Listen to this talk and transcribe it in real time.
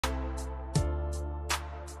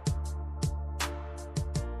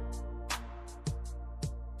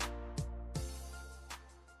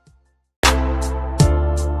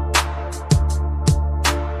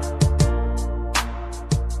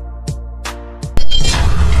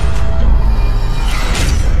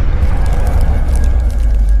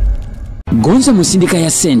gonza musindika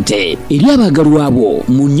ya sente eri abagalwa abo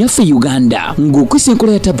mu nyaffe Uganda ng'okozesa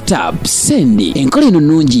enkola ya tap send. Enkola eno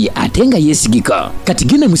nnungi ate nga yeesigika. Kati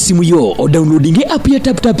genda mu simu yo odownloadinge app ya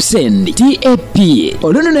tap send TAP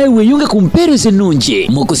olwono nawe weeyunge ku mpeereza ennungi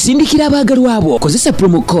mu kusindikira abagalwa abo. Kozesa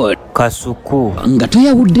promo code Kasuku nga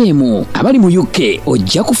toyawuddeemu. Abali mu UK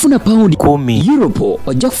ojja kufuna pound 10, Europe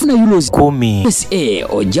ojja kufuna euros 10, USA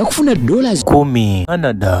ojja kufuna dollars 10,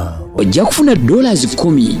 Canada ojja kufuna dollars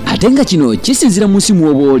 10. Ate nga kino kisinzira mu nsi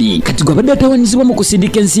mw'oba. Kati gwe abadde atawaanyizibwa mu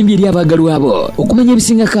kusindika ensimbi eri abagalwa abo. Okumanya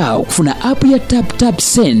ebisingako okufuna app ya tap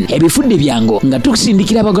send ebifudde byangu nga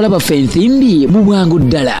tukusindikira abagalwa baffe ensimbi mu bwangu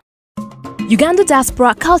ddala. Uganda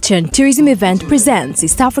Diaspora Culture and Tourism Event presents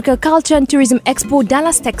East Africa Culture and Tourism Expo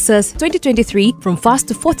Dallas, Texas 2023 from 1st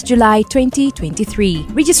to 4th July 2023.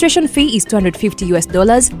 Registration fee is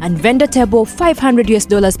 $250 and vendor table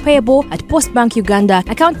 $500 payable at Post Bank Uganda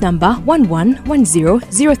account number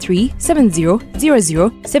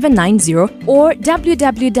 11100370000790 or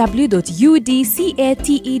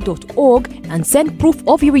www.udcate.org and send proof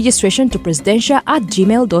of your registration to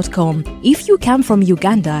presidential@gmail.com. If you come from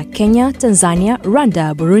Uganda, Kenya, Tanzania,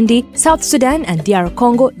 Rwanda, Burundi, South Sudan and DR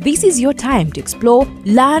Congo, this is your time to explore,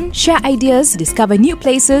 learn, share ideas, discover new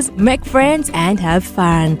places, make friends and have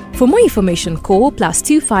fun. For more information, call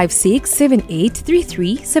 +256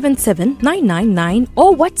 7833 77999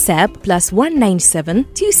 or WhatsApp +197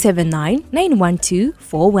 279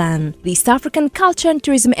 91241. The East African Culture and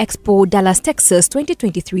Tourism Expo Dallas, Texas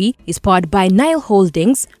 2023 is powered by Nile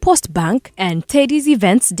Holdings, Post Bank and Teddy's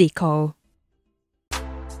Events Deco.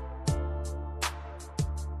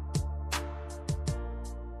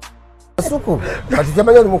 Kasuku ati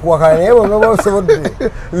chamanya mukuwakana yebo no sobodde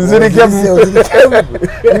nzirike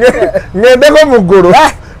ngedeko muguru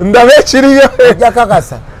ndabe kiriyo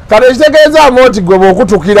jakakasa kale kitegeeza Amooti gwe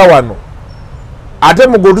bokutukira wano ate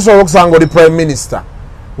muguru tusobola okusanga oli prime minister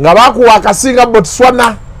nga bakuwa akasinga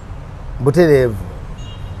Botswana buterevu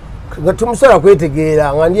nga tumusobola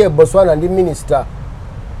kwetegeera nga ndiye Botswana ndi minister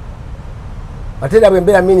ate nabwe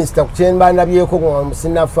mbera minister ku kyemba ndabyeko nga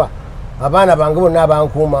musinafa abana bange bonna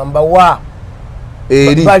abankuuma mbawa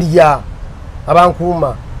eri balya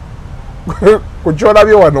abankuuma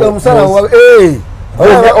kukyolabye wano omusala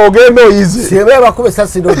ogenda oyize sebe bakube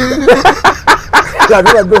sasiro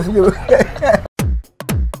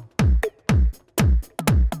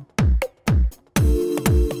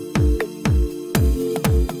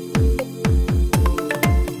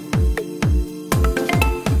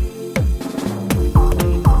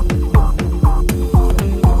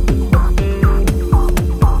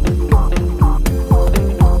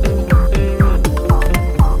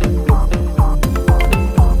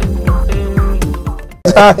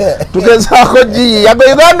tugezaako ji yago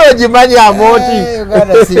Uganda ogimanya Amooti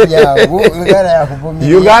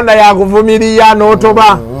Uganda yakuvumiriya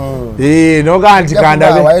n'otoba noga nti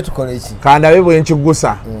kandabe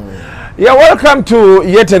bwenkigusa. Yeah, welcome to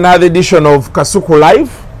yet another edition of Kasuku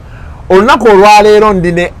Live. Olunaku olwaleero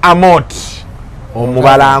ndine Amooti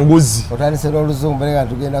Omubalanguzi.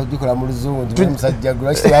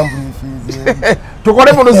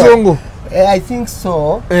 Tukole mu luzungu. I think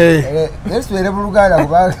so. Let's wait a Bulgaria.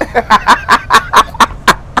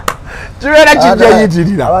 Kibeera kijja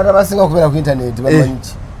yitirira. Abantu abasinga okubeera ku internet bamanyi.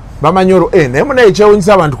 Bamanyoro naye muna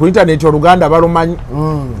ekyewunyisa abantu ku internet Oluganda balumanyi.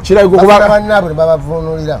 Kirabika kuba bannaabwe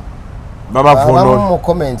babavuunulira. Babavuunulira. Mu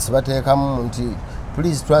comments bateekamu nti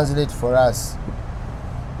please translate for us.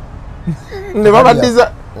 Ne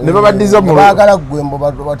babaddiza mu baagala gwembo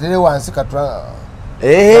batere wansi katwa.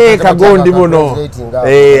 Kagondi buno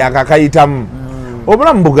akakayitamu.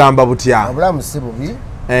 Obulamu bugamba butya? Obulamu si bubi.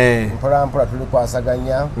 Mpola mpola tuli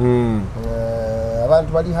kwasaganya.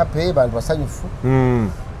 Abantu bali happy, abantu basanyufu.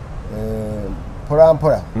 Mpola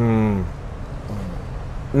mpola.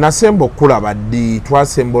 Nasembo kulaba ddi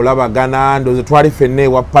twasembo olabagana ndoze twali fenne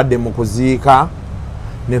wapadde mu kuziika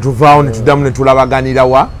ne tuvaawo ne tuddamu ne tulabaganira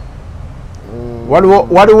wa waliwo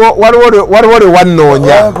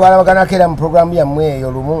wannoonya twalabagana kera mu programu yammwe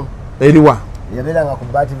eyo lumu eriwa yabeeranga ku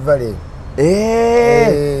Bat Valley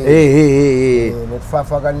ne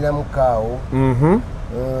tufaafaganira mu kaawo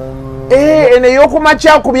eno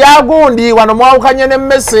ey'okumakya ku byagundi wano mwawukanye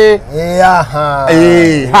n'emmese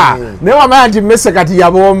naye wamanya nti mmese kati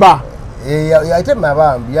yabomba yatema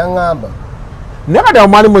bambi yaŋŋamba naye kati awo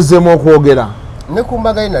mwali muzzeemu okwogera ne ku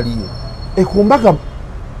mbaga ye naliyo ekumbaga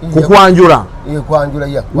kukwanjula kwanjula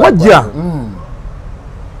ya wajja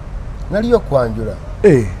naliyo kwanjula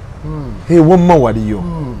wamma waliyo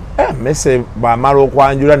mmese bw'amala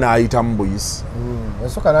okwanjula n'ayita mu buyisi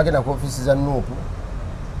esooka n'agenda ku ofiisi za Nuupu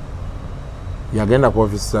yagenda ku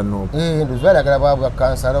office za Nobu ndozi balagala bwabwa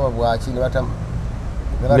kansala bwaki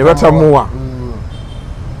ne batamuwa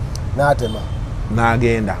n'atema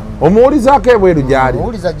n'agenda omuwulizaako ebweru gyali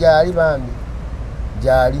omuwuliza gyali bambi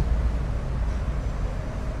gyali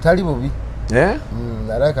tali bubi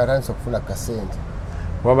alabika atandise okufuna kasente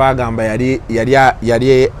kuba bagamba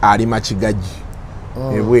yali alima kigajji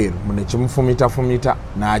ebweru nekimufumita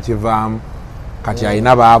n'akivaamu kati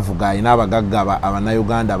alina baavuga alina abagagga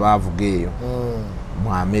abanayuganda baavuga eyo mu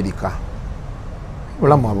Amerika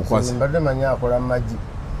obulamu abukwasa mbadde manyi akola mu magi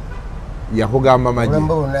yakugamba magi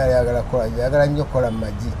obulambo bonna yagala nnyo okukola mu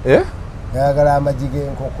magi yagala amagi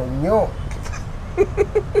g'enkoko nnyo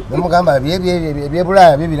nemugamba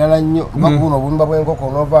ebyebulaaya byo birala nnyo bakubuno obulumba bw'enkoko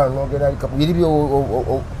onovaano nogenda biri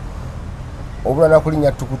obulana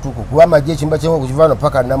kulinnya tukutuku kuba amagi ekimba ky'enkoko kivaano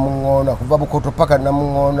paka namuŋŋoona kuva bukoto paka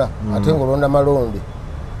namuŋŋoona ate ng'olonda malonde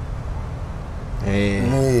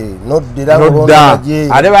noddira ng'olonda amagi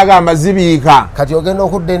ate bagamba zibiika kati ogenda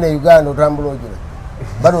okudda eno e Uganda otambula ogira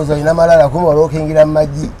balowooza olina malala kuba olwokingira mu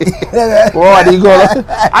magi waligolo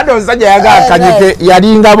ate omusajja yagakanyike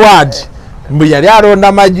yalinga bwati mbu yali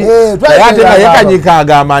alonda magi ate naye kanyika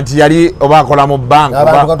agamba nti yali oba akola mu banka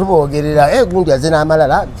abantu katuboogerera gundi aze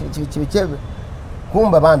n'amalala kibikyebe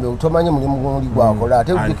kumba bambi otomanyi mulimu gundi gwakola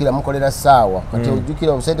ate ojjukira mukolera ssaawa kati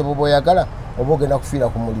ojjukira obusente bwoba oyagala oba ogenda kufiira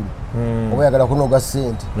ku mulimu oba oyagala kunoga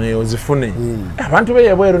ssente ozifune abantu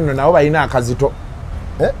beyebweru nno nabo balina akazito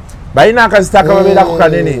balina akazito akababeerako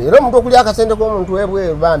kanene era omuntu okulya akasente k'omuntu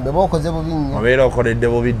webweru bambi bookoze bubi nnyo obeera okoledde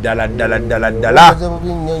bubi ddala okoze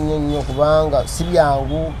bubi nnyo kubanga si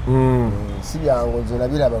byangu nze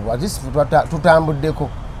nabiraba atisifu tutambuddeko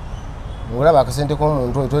ngolaba akasente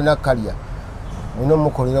k'omuntu oyo tolina kukalya olina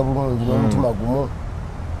omukolera bulungi n'omutima gumu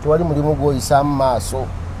tewali mulimu gw'oyisa mu maaso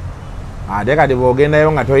ate kati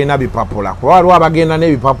bw'ogendayo nga tolina bipapula kuba waliwo abagenda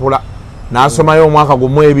n'ebipapula n'asomayo omwaka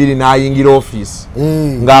gumu 2 n'ayingira ofiisi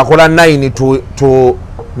ng'akola 9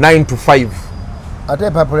 to 5 ate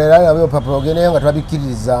epapula era nabyo papula ogendayo nga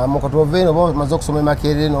tebabikkirizaamu kati oveeno oba omaze okusoma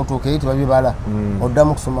emakerere n'otuuka eri tebabibala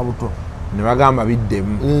oddamu kusoma buto ne bagamba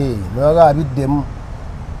biddemu biddemu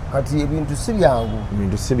kati ebintu si byangu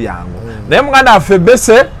naye muganda waffe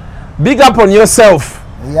Bese big up on yourself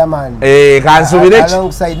kansubire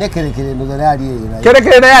kerekere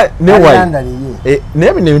naye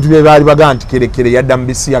naye bino ebintu bye baali bagaa nti kerekere yadda mu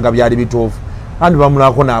bisiyaga byali bituufu andi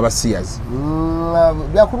bamulako n'abasiyazi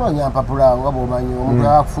byakunoonya mpapula nga bwomanyi omuntu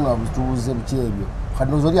akufuna butuuze buki ebyo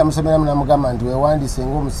kati nozi oli amusomeramu namugamba nti wewandiise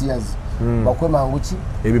ngaomusiyazi bakwemangu ki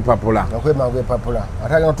ebipapula bakwemangu epapula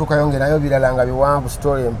ate alina otuukayo ngenayo birala nga biwanvu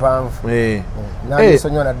sitole empanvu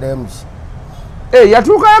nandisonyiwa naddayo muki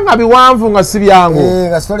yatuukayo nga biwanvu nga si byangu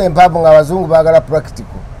nga sitole empanvu nga abazungu baagala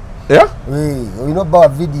practical olina obbawa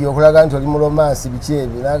vidiyo okulaga nti oli mu romansi biki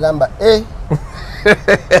ebyo nagamba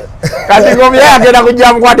kati ngomya yagenda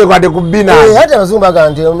kujja mukwatekwate ku bbina ate abazungu bagaa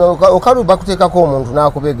nti okalu bakuteekako omuntu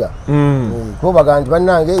n'akubega kuba bagaa nti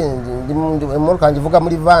bannange emmotoka ngivuga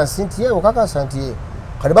muri vansi nti okakasa nti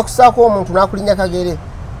kati bakusaako omuntu n'akulinnya kagere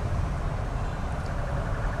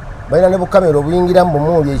balina ne bukamera obuyingiramu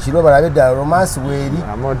bumuuli ekiro balabe eddala romansi bweri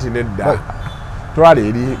Amooti nedda twala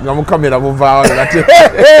eri nga mukamera buvaawo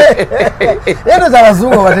natoza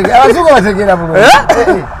abazungu bategeera bulungi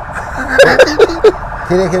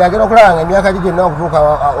kerekere agenda okulaba nga emyaka gyonna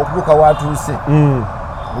okutuuka watuuse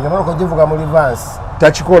nga motoka givuga muri vansi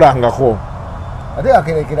takikolangako ate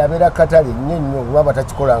akerekere abeera katale nnyo kubaba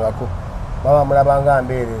takikolangako baba mulabanga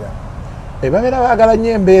mbeerera babeera baagala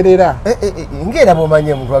nnyo embeerera ngaera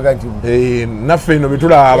bwomanye omuntu aga nti naffe eno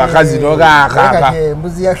betulaba abakazi nogaakaaka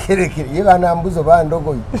embuzi ya kerekere ye baana mbuzi oba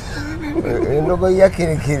ndogoyi endogoyi ya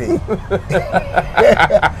kerekere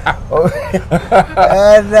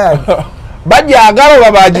bajagala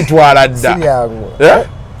oba bagitwala dda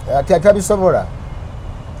ati atabisobola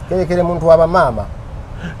kerekere muntu wabamaama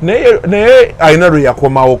naye alina lwe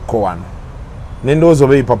yakomawokko wano nendowooza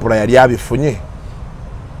oba ebipapula yali abifunye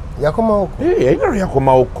alina lwe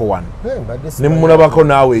yakomawokko wano nemulabako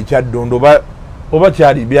naawe ekyaddondo oba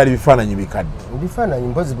byali bifaananyi bikadde bifaananyi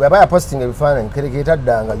mpozi aba yapositinga ebifaananyi kerekere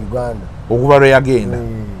taddanga Uganda okuva lwe yagenda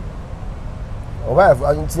oba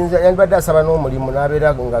yandibadde asaba n'omulimu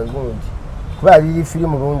n'abeera nga lungi kuba yali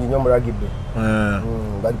firimu lungi nnyo mulagidde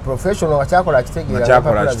bali professional nga kyakola akitegeera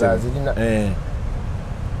empapula zazirina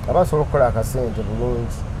aba asobola okukola akasente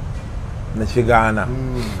bulungi nekigaana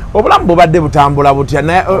obulamu bubadde butambula butya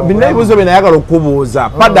bina ebibuuzo bye nayagala okubuuza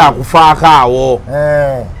pada akufaako awo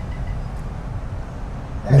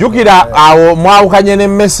njukira awo mwawukanye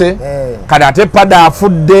n'emmese kati ate pada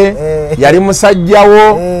afudde yali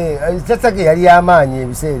musajjawo Sasage yali amaanyi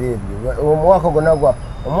ebiseera ebyo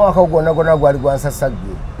omwaka gwonna gwali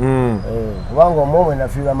gwansasagge kubanga omwomwe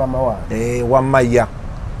nafiirwa mama wange wamaya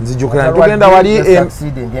nzijukira tugenda wali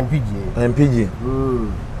empigi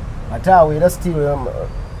ate awo era sitiro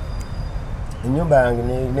ennyumba yange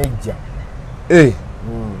nejja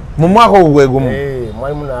mu mwaka ogwo gwe gumu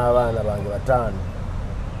mwalimu n'abaana bange 5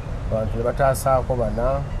 abantu ne bataasaako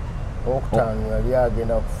 4 okutaano yali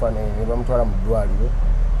agenda okufa ne bamutwala mu ddwaliro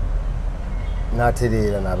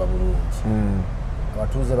n'atereera n'aba bulungi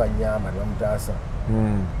abatuuze banyamba ne bamutaasa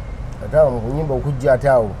ate awo mu nyumba okujja ate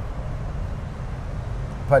awo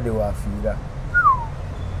pade waafiira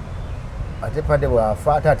ate pade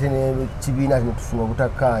bwafa ate n'ekibiina netufuna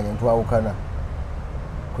obutakkaanya ntwawukana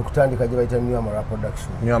kwe kutandika gye bayita new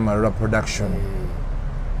Amarula production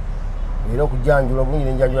era okujjanjula obungi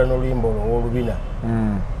nenjanjula n'oluyimba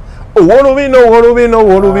olw'olubina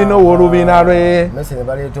owolubina lwe mese ne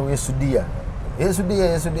baleeta wesudiya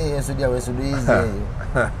wesudiyize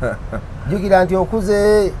jjukira nti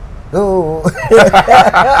okuze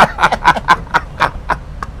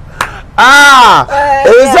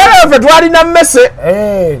ebiseera ffe twalina mmese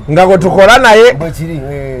nga gwe tukola naye bwekiri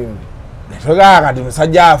togaa kati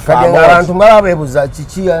musajja abantu mbala beebuza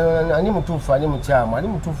kiki ani mutuufu ani mukyamu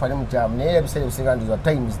naye ebiseera ebisinga nti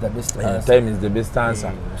time is the best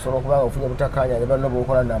answer osobola okubanga ofunye butakkaanya ne banno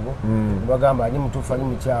b'okola nabo ne bagamba ani mutuufu ani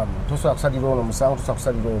mukyamu tosobola kusalira ono musango tosobola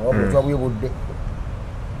kusalira ono wabula tuba bwebudde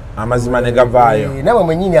amazima ne gavaayo nawe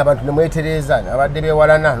mwennyini abantu ne mwetereeza abadde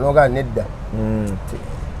beewalana n'ogaa nedda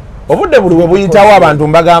obudde buli we buyitawo abantu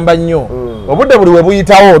mbagamba nnyo obudde buli we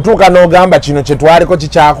buyitawo otuuka n'ogamba kino kye twaliko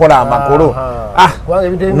kikyakola amakulu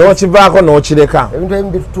n'okivaako n'okireka ebintu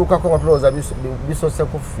ebimu bitutuukako nga tulowooza bisoose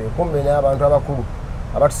ku ffe kumbe n'abantu abakulu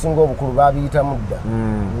abatusinga obukulu babiyitamu dda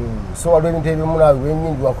so waliwo ebintu ebimu naawe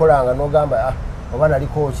bwennyini wakolanga n'ogamba oba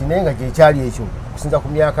naliko ki naye nga kyekyali ekyo okusinza ku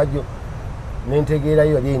myaka gyo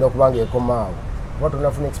n'entegeerayo yali erina okuba nga ekomaawo kuba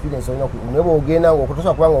tonafuna experience naye bw'ogenda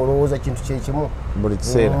ngaokutosobola kubanga olowooza kintu kyekimu buli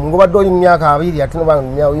kiseera ngobadde oli mu myaka 2 ate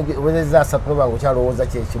nobanga obezeza 3 nobanga okyalowooza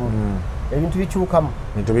kyekimu ebintu bikyukamu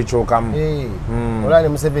olaba ne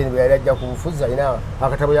Museveni bwe yali ajja ku bufuzi alina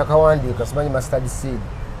akatabo yakawandiika simanyi mustard seed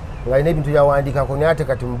ng'alina ebintu byawandiikako naye ate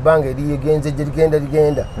kati mu bbanga erigenze gye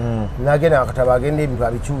ligenda n'agenda akatabo agenda ebintu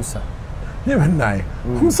abikyusa naye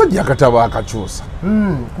omusajja akatabo akakyusa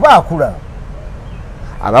kuba akula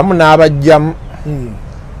abamu n'abajjamu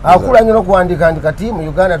akula nnyo n'okuwandiika nti kati mu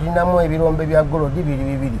Uganda tulinamu ebirombe bya golodi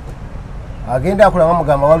 2 agenda akula nga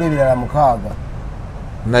mugamba waliwo ebirala 6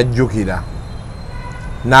 najjukira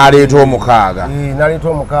n'aleeta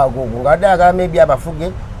 6 ogwo ng'adde agala maybe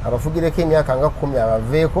abafugireko emyaka nga 10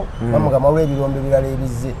 abaveeko bamugamba waliwo ebirombe ebirala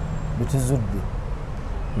ebizze bituzudde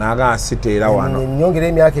naga siteera wano nyongera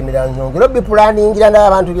emyaka emirala nyongera bipulaningira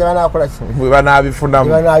n'abantu bye banaakola bwe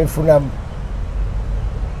banaabifunamu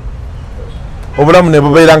obulamu ne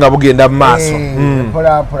bubeera nga bugenda mu maaso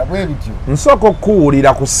bwe bityo nsooka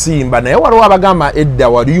okuwulira ku Simba naye waliwo abagamba edda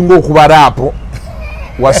walinga okuba raapu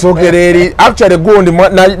wasookera eri actually gundi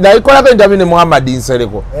nayikolako interview ne Muhammad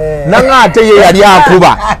Nsereko nanga ate ye yali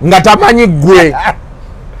akuba nga tamanyi ggwe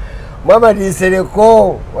Muhammad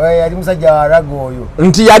Nsereko yali musajja wa rago oyo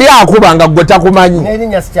nti yali akuba nga ggwe takumanyi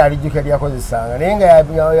n'erinnya sikyalijjuka lyakozesanga naye nga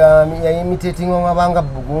yayimitatinga ngabanga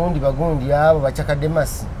bagundi abo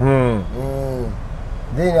bacakademasi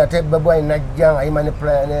then ate Babu Wine najja ayima ne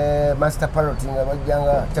Master Parrot nga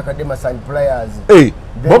bajjanga Chakademas and Pliers.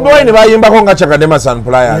 Babu Wine bayimbako nga Chakademas and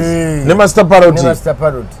Pliers ne Master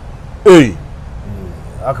Parrot.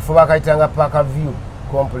 Akafuba kaitanga Parker View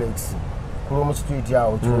Complex kulomu street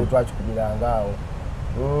yawo twakikubiranga awo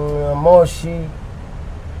Moshi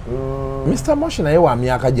Mr. Moshi naye wa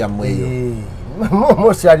myaka jammwe eyo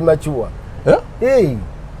Moshi ali machuwa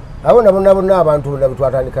abona abantu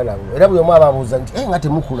twatandika nabo era buli omu ababuuza nti nga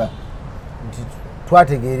temukula nti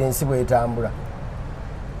twategeera ensi bwetambula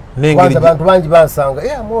kwanza abantu bangi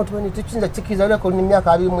bansanga Amooti tekikinza kikkiriza oleko ni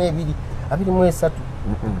myaka 22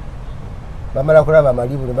 bamala kulaba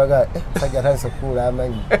amalibu ne baga sajja atandise kukuula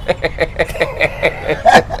amanyi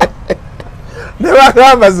ne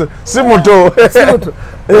bagamba si muto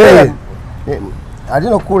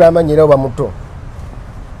alina okukuula amanyi era oba muto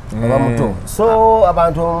so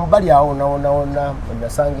abantu bali awo naona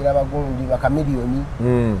nasangira abagundi bakamiliyoni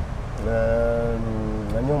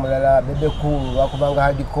nanyo mulala Bebekulu bakubanga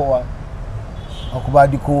hadikoa akuba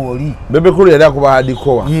hadikoa oli Bebekulu yali akuba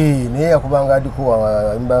hadikoa naye akubanga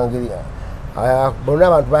hadikoa imbangeri bona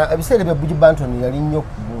abantu abisere bebuji Banton yali nnyo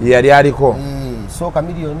yali aliko so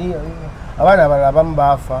kamiliyoni abana abamu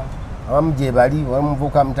bafa abamu gye bali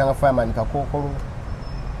bamuvuka mutanga fireman kakokolo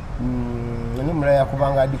Ni mulaya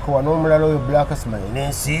kubanga adikowa n'omulala oyo black simanyi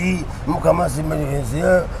n'ensi mukama simanyi ensi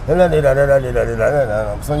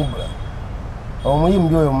musanyi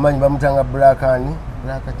omuyimbi oyo mumanyi bamutanga black ani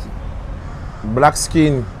black ki black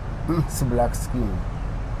skin si black skin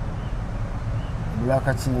black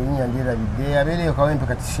ki nyandirabidde abeereyo kawempe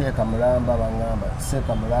kati sheeka mulamba bangamba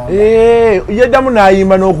seeka mulamba yeddamu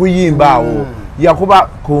n'ayimba n'okuyimba awo yakuba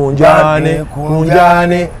kunjane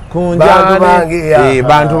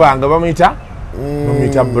bantu bange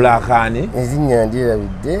bamuyita bulakani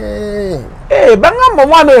ezinyandirabidde bangamba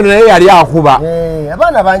omwana oyo naye yali akuba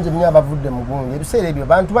abaana bangi nnyo abavudde mu gundi ebiseera ebyo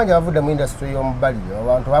bantu bangi abavudde mu industry y'omubali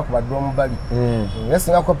abantu bakubadde omubali era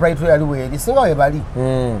singa copyright yali weeri singa we bali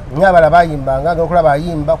nnyo abala bayimbanga okulaba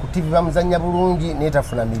ayimba ku tv bamuzannya bulungi naye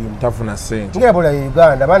tafuna mirimu tafuna sente ng'ebola ya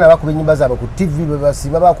uganda abaana bakuba ennyimba zaabwe ku tv bwe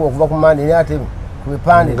basiba bakuba okuva ku mande naye ate ku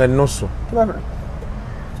bipande nga nnoso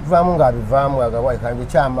kivaamu ng'abivaamu agawayi kanje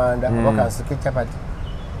kyamanda oba kansike capati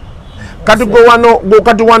kati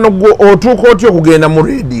wano gwe otuuka otya okugenda mu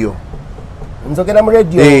rediyo nzogera mu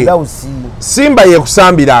rediyo ndawusi simba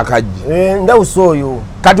yekusambira akajje ndawusi oyo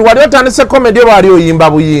kati wali otandise komedi oba wali oyimba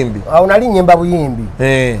buyimbi awo nali nyemba buyimbi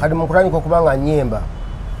kati mukulaniko okubanga nyemba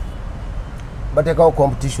bateekawo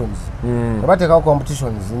competitions bateekawo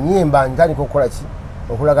competitions nyemba ntandika okukola ki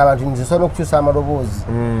okulaga abantu nzisobola okukyusa amaloboozi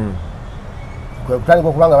kutandika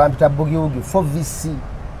okubanga bampita bugiwugi 4vc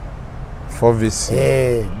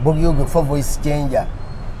bugiwugi 4 voice changer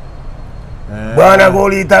bwana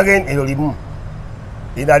golitagen eyo limu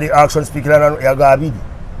inali action speaker yaga abiri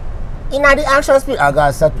inali action speaker aga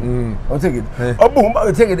asatu otegede obumba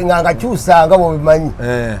otegede nganga kyusa nga bobimanyi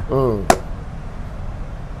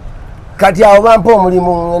kati awo bampa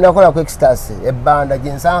omulimu nakola ku ecstasy ebbanda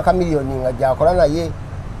gyensanka miliyoni nga gyakola naye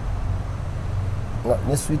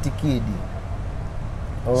ne sweet kid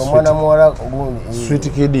omwana muwala gundi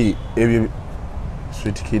sweet kid ebyo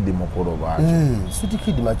sweet kid mukolo baki sweet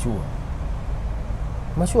kid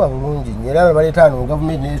machuwa bulungi nyera baletaano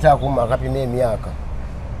government neleta akuma akapima emyaka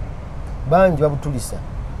bangi babutulisa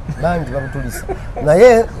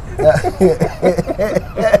naye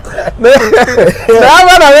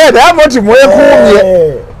n'abaana beene Amooti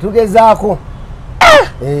mwekuumye tugezaako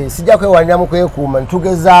sijja kwewanira mu kwekuuma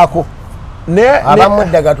ntugezaako abamu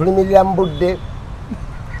eddaga tulimirira mu budde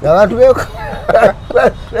abantu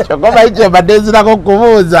kyokoba ikyo badde nzirako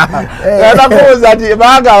okubuuza nakubuuza nti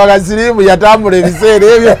banga abakasirimu yatambula ebiseera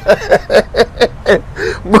ebyo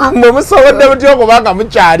mwe musobodde mutya okubanga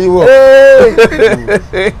mukyaliwo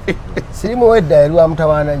sirimu wedda yali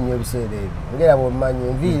wamutawaana nnyo ebiseera ebyo ngera bwemanyi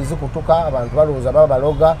enviiri zikutuka abantu balowooza baba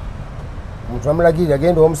baloga omuntu bamulagirira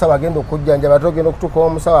agenda omusawo agenda okujjanjaba ate ogenda okutuka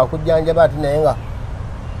omusawo akujjanjaba ati naye nga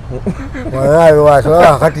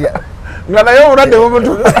kati nga naye obulwadde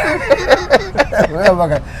bumutuka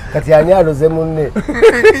kati ani aloze munne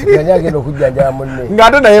ani agenda okujjanjaba munne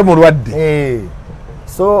ng'ate naye mulwadde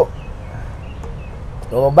so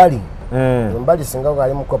omubali singa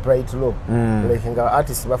gali mu copyright law nga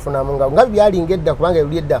artist bafunamu nga byalinga edda kubanga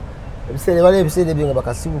ebuli edda ebiseera bali ebiseera ebyo nga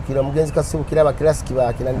bakasibukira omugenzi kasibukira abakilasiki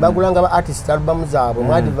bakina nibagulanga ba artist albamu zaabwe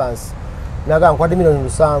mu advance naga nkwade miliyoni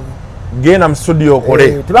 7 genda mu studio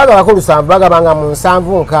okole tebagabako 7 bagabanga mu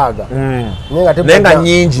 7-6 naye nga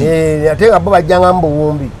nyingi ate nga bo bajjanga mu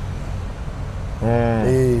buwumbi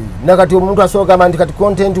nakati omuntu asooka gamba nti kati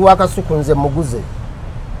content wa Kasuku nze muguze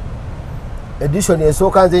edition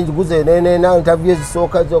esooka nze njiguze na interview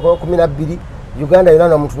ezisooka zokola 12 Uganda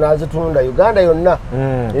yonna omuntu nazitunda Uganda yonna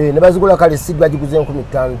ne bazigula kale sigwa jiguze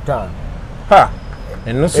 15,000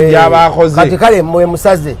 ennusu gy'abaakoze kati kale mwe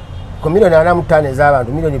musaze ku miliyoni 45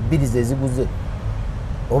 ez'abantu miliyoni 2 zeziguze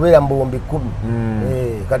obeera mu buwumbi 10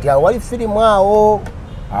 kati awo wali firimu awo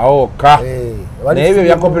ka naye ebyo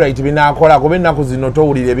bya copyright binaakola kuba ennaku zino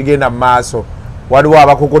towulira ebigenda mu maaso waliwo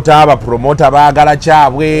abakukuta abapromota baagala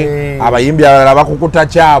kyabwe abayimbi abalala bakukuta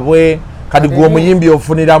kyabwe kati gwe omuyimbi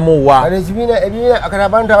ofuniramu wa ebibiina kati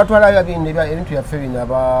abantu abatwala ebintu byaffe bino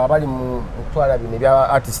abali mu kutwala bino ebya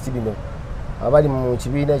artist bino abali mu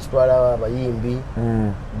kibiina ekitwala abayimbi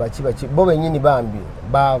baki bo bennyini bambi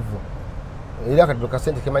baavu era kati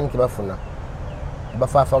kasente kemanyi kebafuna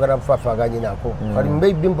bafaafagana bufaafaganye nako kati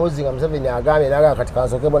mbebi mpozi nga Museveni agambye naga kati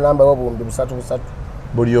kansokebo namba w'obuwumbi 3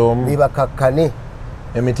 buli omu bibakakkane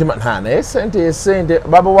emitima naye sente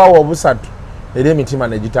baba waawa obusatu era emitima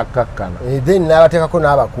negitakkakkana then n'abateekako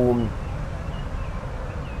n'abakuumi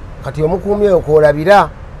kati omukuumi oyo kwolabira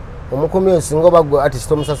omukuumi oyo singa oba gwe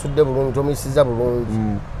artist omusasudde bulungi tomuyisiza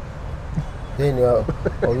bulungi then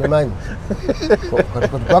obimanyi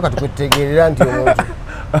kati kwetegeerera nti omuntu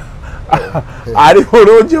ali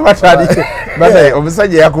bulungi batali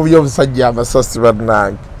omusajja yakubye omusajja amasasi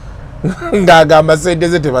bannange ng'agamba sente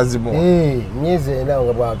ze tebazimuwa myezi ena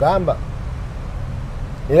nga bwagamba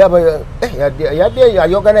era yadde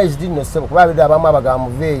ayorganized nno ssebo kuba abidde abamu abagamba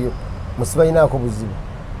muveeyo musibayinaako buzibu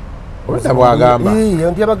obita bwagamba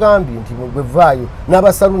nti yabagambye nti bwevaayo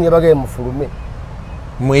n'abasaluuni yabagaye mufulume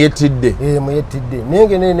mweyettidde naye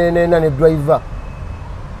ngenena ne driver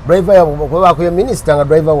yabakuye minisita nga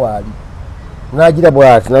driver waali nagira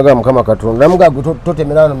bwati nagaa mukama katonda namugagwe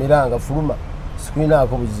totemera wano miranga fuluma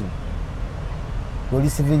sikulinaako buzibu oli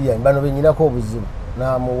civilian bano benyinako obuzibu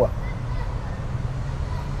namuwa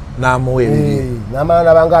namala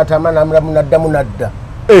nabanga atama namulamu nadda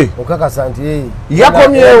okakasa nti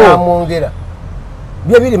yakomyewo namwongera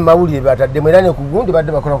bye biri mu mawulire bataddemu era ne ku gundi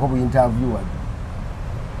badde bakolako bu interview wali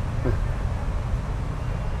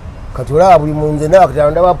kati olaba buli munze nawe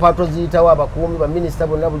kati ndaba pato ziyitawo abakuumi baminisita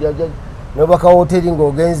bonna buli nobaka hoteri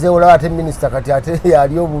ng'ogenze olaba ate minisita kati ate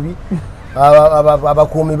yali obubi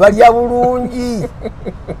abakuumi balya bulungi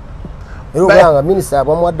era obanga minisita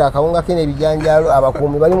abamuwadde akawunga ke n'ebijanjaalo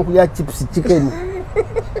abakuumi bali mu kulya chips chicken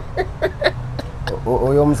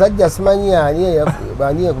oyo omusajja simanyi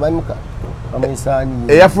ani kubamuka amaisaani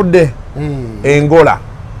eyafudde engola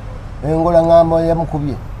ngamba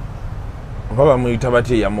yamukubye oba bamuyita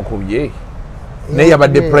bati yamukubye naye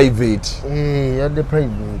yabadde private yadde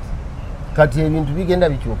private kati ebintu bigenda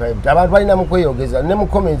bikyuka abantu balina mu kweyogeza ne mu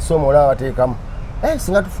comments omwo olaba bateekamu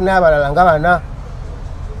singa tufune abalala nga bana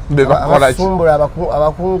abasumbula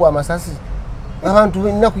abakungu amasasi abantu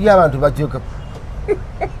ennaku y'abantu bakyuka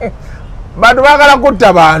bantu baagala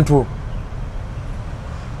kutta bantu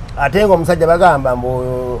ate nga omusajja bagamba mbu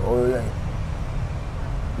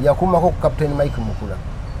yakumako ku Captain Mike Mukula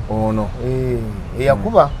ono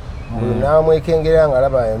eyakuba namwekengera nga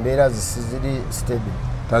alaba embeera ziri stable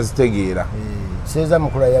tazitegeera seeza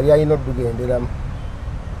Mukula yali alina oddugenderamu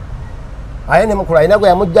aye ne Mukula alina gwe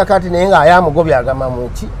yamuggyako ati naye nga ayamugobya agamba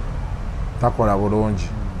muki takola bulungi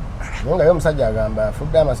naye nga ye omusajja agamba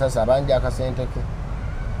afudde amasasi abanja akasente ke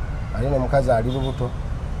ali n'omukazi ali lubuto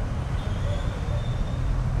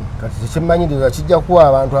kati tekimanyiriza kijja kuwa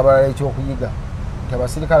abantu abalala ekyokuyiga nti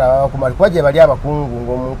abasirikale ababakuma kuba gye bali abakungu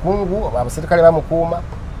ng'omukungu abasirikale bamukuuma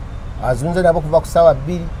azunze nabo kuva ku ssaawa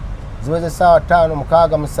 2 ziweze ssaawa 5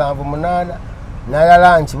 6 7 8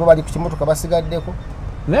 n'alala nti bo bali ku kimotoka basigaddeko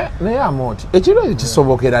naye Amooti ekiro ekyo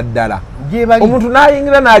kisobokera ddala omuntu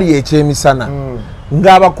n'ayingira n'ali ekyemisana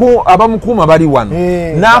ng'abamukuuma bali wano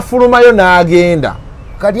n'afulumayo n'agenda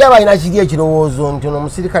kati aba alina kiri ekirowoozo nti ono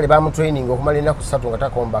omusirikale bamutraining okumala ennaku 3 nga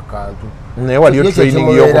takomba kantu naye waliyo training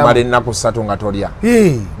y'okumala ennaku 3 nga tolya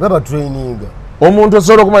baba training omuntu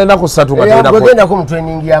osobola okumala ennaku 3 nga bwegendako mu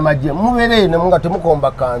training y'amagye mubeereyo nemu nga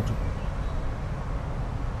temukomba kantu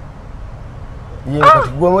kati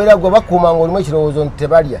gwemwera gwe bakuuma ng'olimu ekirowoozo nti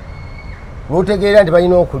tebalya lwotegeera nti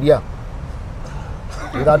balina okulya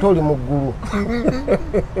ng'ate oli mu ggulu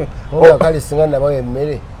kale singa nabawo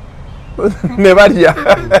emmere ne balya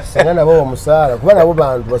singa nabo omusaala kuba nabo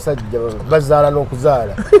bantu basajja bazaala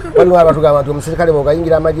n'okuzaala waliwo abatugamba nti omusirikale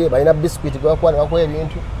bwogayingira amagye balina bisikuiti gebakuwa ne bakuwa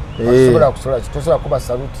ebintu tosobola kuba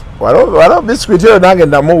saluti waliwo bisikuiti eyo nange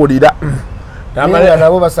namuwulira nga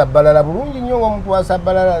nabo basabbalala bulungi nnyo ng'omuntu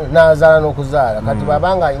wasabbalala n'azaala n'okuzaala kati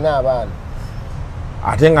bwabanga alina abaana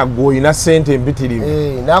ate nga gwe olina ssente empitirivu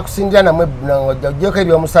n'akusindira namwe ojjeko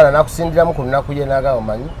ebyomusaala n'akusindiramu ku lunaku ye n'agamba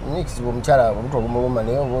manyi nikizibu omukyala oluto olumuluma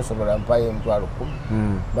naye oba osobola mpayo emitwalo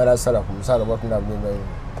 10 balasala ku musaala oba tunagugendayo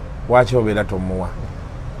waki obeera tomuwa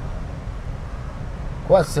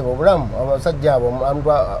kwaseba obulamu abasajja abo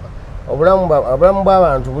obulamu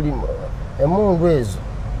bw'abantu buli emundu ezo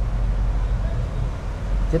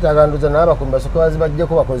kyetaaga ndoza n'abakumi basooke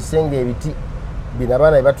bazibajjeko bakozesenga ebiti bino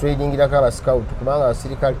abaana bebatrainingirako abasikawutu kubanga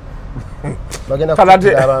abasirikale bagenda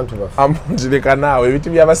kutira abantu bafe amuntireka naawe ebiti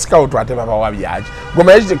byabasikawutu ate babawa byaki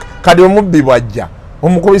gomaye kati omubbi bwajja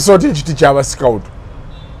omukubisa oti ekiti kyabasikawutu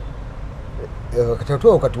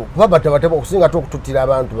kubabataba okusinga te okututira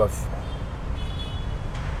abantu baffe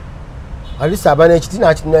alisa abaana ekiti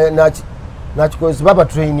nakikozesa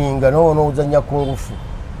babatraininga n'owuzanya ku ngufu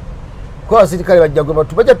kuba abasirikale bajja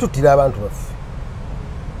bajja tutira abantu baffe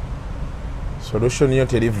solution yo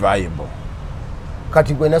teri viable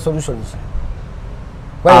kati gwena solution ki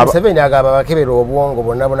kwa Museveni agamba bakebera obwongo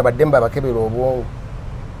bonna baddemba bakebera obwongo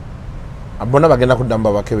bonna bagenda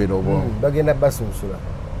kudamba bakebera obwongo bagenda basunsula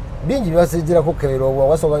bingi bibasijira kukebera obwongo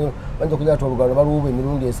wasoka banja kujja tolugalo baluube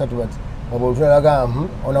emirundi 3 bati obolutulaga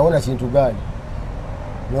onawona kintu gani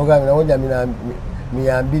nogamba nawonja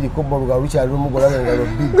 200 kubba olugalo lukyali lumugolaga engalo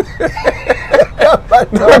 2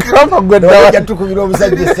 kama gwenda tukubira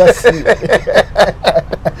omusajja essasi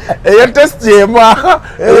eyo test yema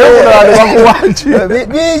eyo kuna bakuwachi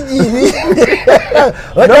biji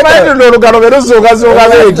nomaito ndo lugalo beruzuka zuka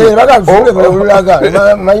beti bakavule ulaga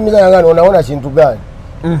mayimiza yangano unaona kintu gani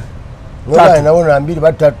ngoba naona mbili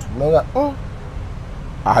batatu ngoba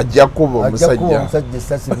ajja kuba omusajja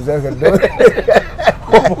sasi kuzaka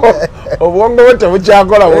obwongo bote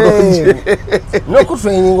bukyakola bulungi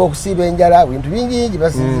nokutraining okusiba enjala bintu bingi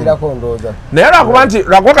basinzira kondoza naye lwakuba nti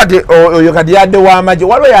lwakuba kati oyo kati yadde w'amagye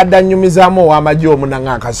waliwo yadde annyumizaamu ow'amagye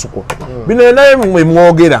omunanga Kasuku bino naye mwe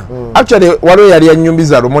mwogera actually waliwo yali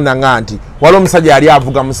annyumbiza lumunanga nti waliwo omusajja yali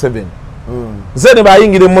avuga mu 7 nze ne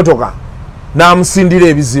bayingira emmotoka n'amusindira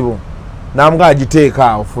ebizibu n'amugaa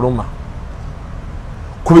agiteeka awo fuluma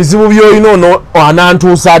ku bizibu by'olina ono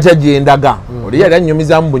anantuusa atya gye ndaga oli yali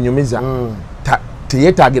annyumizaamu bunyumiza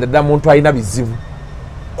teyeetaagira ddala muntu alina bizibu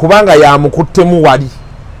kubanga yamukuttemu wali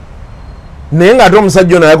naye ng'ate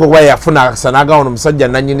omusajja ono ayako kuba yafuna akasa n'agawono omusajja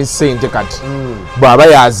nannyini ssente kati bw'aba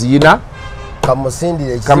yaziyina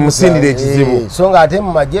kamusindira ekizibu so ng'ate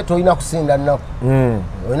mu magye tolina kusinda nnaku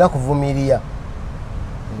olina kuvumirira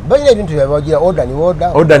balina ebintu byabagira oda ni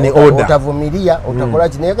oda otavumiria otakola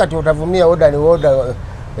ki naye kati otavumiria oda ni oda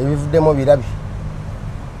ebivuddemu birabi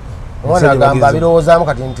omwana agamba abirowoozaamu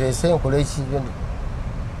kati nteese nkola eki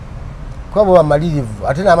kuba bwe bamalirivu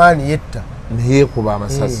ate n'amaani yetta neyeekuba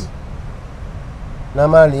amasasi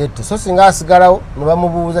n'amaani yetta so singa asigalawo ne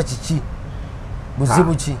bamubuuza kiki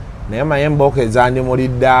buzibu ki naye maye embooko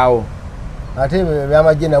ezandimuliddaawo ate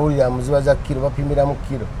byamagye nawulira muziba za kiro bapimiramu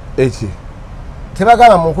kiro eki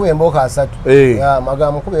tebagamba munkube embooko 3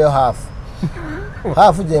 magamba munkubeyo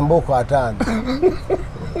haafu gye embooko 5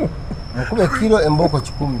 mukube kiro embooko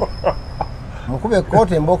 10 mukube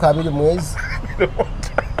koota embooko 2 mwezi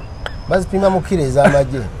bazipima mu kiro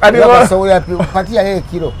ez'amagye basobola mpatiya yo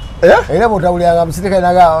ekiro era bwotawuliranga musirikale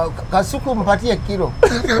naga Kasuku mpatiya ekiro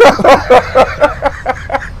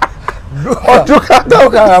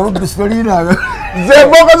duka budusitolinaga ze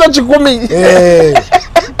embooko zo 10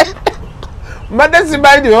 madesi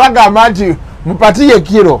baidi bagamba nti mpatiye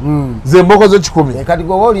kiro ze embooko zo 10 kati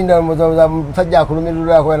gwe olinda musajja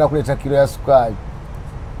akulumirirako yana kuleta kiro ya sukaali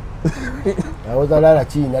awozalala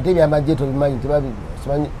chini ate byamagye tobimanyi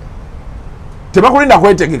tebakulinda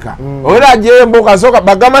kwetegeka era ajeyo embooko asooka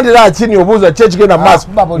bagamba nti lala chini obuuza ki ekigenda mu maaso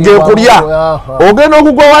ng'ekulya ogenda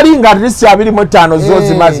okugwa wali nga atirisi 25 zo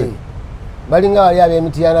zimaze balinga wali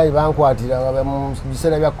ab'emitiana bankwatira mu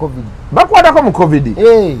biseera bya covid bakwatako mu covid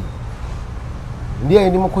ndiye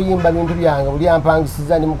ndi mukuyimba bintu byange buli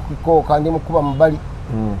ampangisiza ndi mukukooka ndi mukuba mubali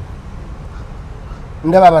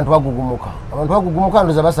ndaba abantu bagugumuka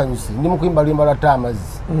ndoza basanyuse ndi mukuyimba luyimba lwa Tamazi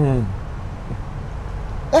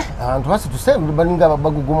abantu basituse balinga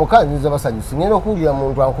bagugumuka ndoza basanyuse ngenda okuwulira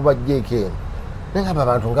muntu ankuba jjeeko eno nengaba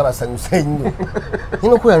abantu nga basanyuse nnyo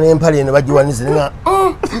nina okuwulira n'empale eno bagiwanize nga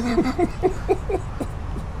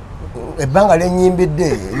ebbanga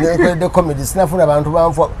lyenyimbidde nekoledde comedy sinafuna abantu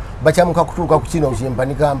banfu bakyamuka kutuuka ku kino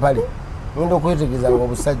kimpanika mpale ngenda okwetegeeza nga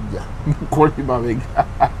obusajja mukoli mabega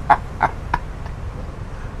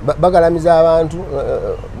bagalamiza abantu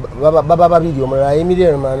baba babiri omulala ayimirira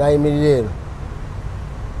eno omulala nayimirira eno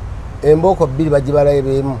embooko 2 bagibalayo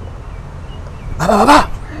beemu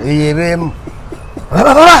eyo ebeemu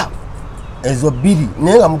ezo 2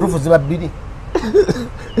 naye nga mutuufu ziba 2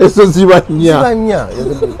 ezo ziba 4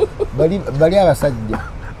 bali abasajja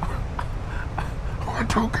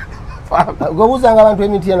gwebuuzanga abantu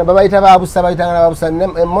emitiana babayita babusa bayitanga nababusa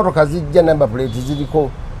emmotoka zijja namba plate ziriko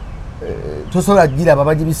tosobola giraba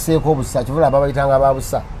bagibiseeko obusa kivula babayitanga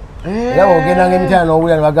babusa era bwogendanga emitiana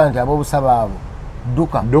n'owulira nebagaa nti ab'obusa baabo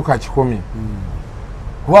duka 10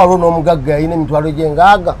 kuba waliwo n'omugagga yalina emitwalo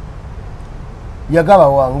gyengaaga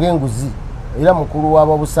yagabawa ng'enguzi era mukulu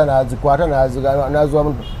w'ab'obusa n'azikwata n'aziwa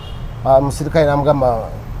musirikale n'amugamba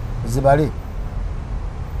zibale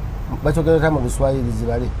bachogereta mu Kiswahili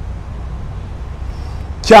zibale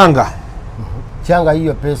changa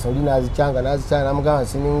hiyo pesa ulina azichanga nazichanga namugamba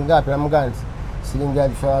siningapi namugamba silinga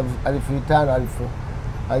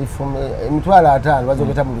alifu mitwalo 5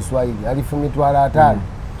 bazogeta mu Kiswahili alifu mitwalo 5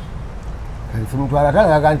 alifu mitwalo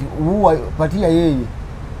 5 akanti uwa patia yeye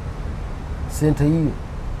sente hiyo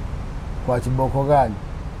kwa kiboko gani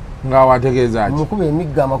nga wategeeza ati mukube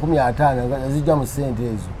emigga 50 zijja mu sente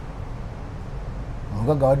ezo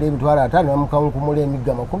mugaga wadde emitwalo 5 bamukankumula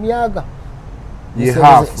emigga 10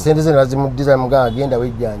 sente zino azimuddiza muganga agenda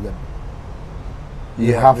wejjanja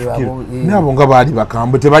nabo nga baali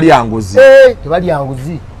bakambwe tebalyanguzi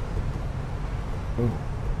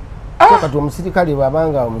kati omusirikale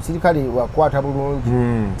wabanga omusirikale wakwata bulungi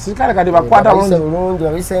sirikale kati bakwata bulungi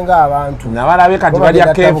babisenga abantu nabalabe kati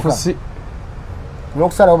balya KFC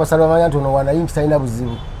n'okusalawo basala bamanya nti ono wanayinki talina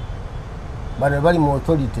buzibu bano bali mu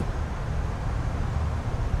authority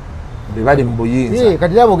bali mu buyinza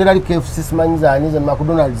kati era boogera ali KFC simanyi zaani ze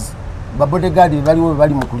McDonald's babodegaadi baliwo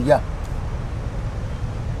bali mu kulya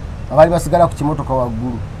abali basigala ku kimotoka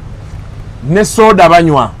waggulu ne soda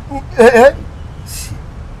banywa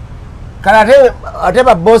kale ate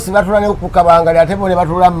babosi batula ne kukabangali ate bo ne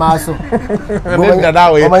batula mu maaso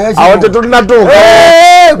awo tetulinatuuka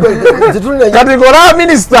kati kola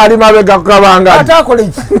minisita ali mabega kukabangali ate akole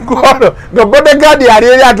ki nga bodegaadi ali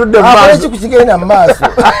eri atudde mu akole maaso ki kukigenda mu maaso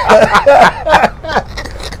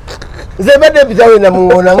nze badde bitawe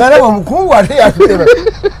namuŋona nga nabo omukungu ate yatudde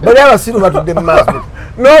bali abasiru batudde mu maaso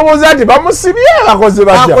n'obuuza nti bamusibye abakozi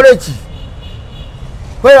batya akole ki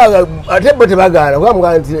ate bo tebagaana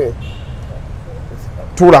kubamugana nti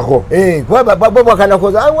tuulako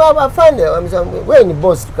bwakanakoza abafande weni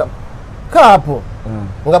bosi kaapo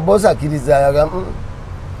nga bosi akkiriza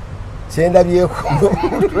kyendabyeko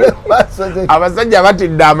abasajja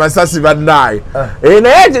batidde amasasi bannaaye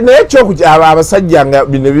naye abasajja nga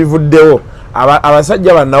bino bivuddewo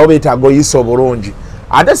abasajja bannabo beetaaga oyisa obulungi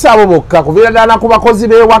ate saabo bokka kubeera ddala ku bakozi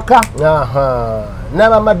b'ewaka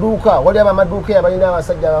n'abamaduuka wali abamaduuka abalina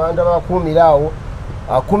abasajja abantu abakuumira awo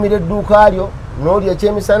akumira edduuka lyo n'olya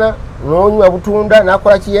ekyemisana n'onywa butunda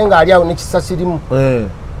n'akola kiye ng'ali awo nekisasirimu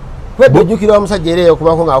kwedde ojjukira omusajja era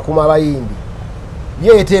eyokubako ng'akuuma abayimbi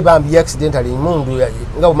ye yetebambi accidentally mundu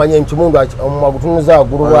nga bumanye nti mundu omumwa gutunuza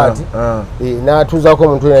waggulu bwati n'atuuzako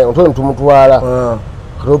omuntu tumutwala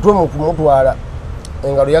kati otumutwala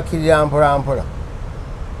engalo yakkirira mpola mpola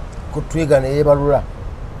kutwiga neyebalula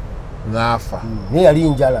n'afa naye yali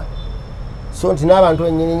njala so nti n'abantu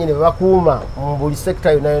ennyininyini bebakuuma mu buli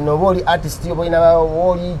sekita yonna oba oli artist oba olina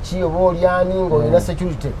oli ki oba oli ani ng'olina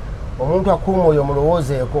security omuntu akuuma oyo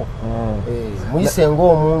mulowoozeeko muyise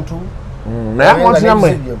ng'omuntu naye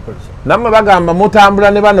nammwe bagamba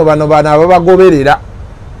mutambula ne bano ababagoberera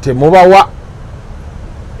temubawa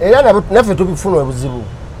era naffe tubifuna obuzibu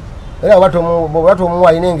era oba tomuwa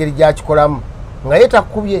alina engeri gyakikolamu nga ye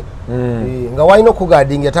takkubye nga walina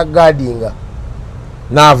okugaadinga tagadinga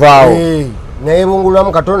naavaawo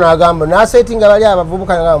nayebungululamu katono n'agamba nasetinga bali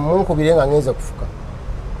abavubuka nga munkubire nga ngenze kufuka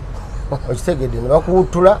okitegedde ne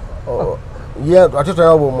bakuwuttula ate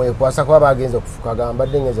tolaba bwomwekwasa kuba bagenze kufuka agamba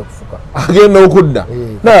badde ngenze kufuka agenda okudda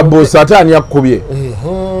naye boosi ate ani akkubye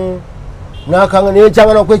nakanga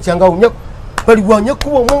neyekyanga nokwekyanga baliwanya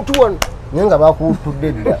kuba omuntu wano naye nga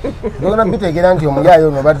bakuwuttudde dda ogenda bitegeera nti omuyayo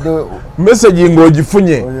ono badde mesagi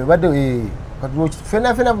ng'ogifunye badde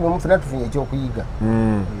fena tufunye ekyokuyiga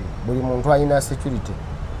buli muntu alina security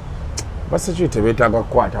basecurity beetaaga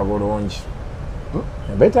kukwata bulungi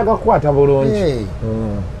beetaaga kukwata bulungi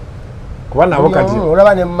kuba nabo kati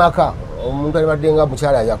olaba ne mumaka omuntu alibadde nga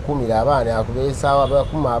mukyala yakumira abaana yakubeesawo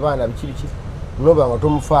bakuma abaana biki noba nga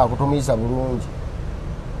tomufaako tomuyisa bulungi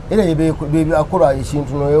era akola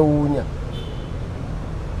ekintu noyewuunya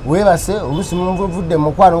weebase oluusi muvudde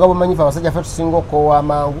mukwano nga bwemanyifa abasajja ffe tusinga okukoowa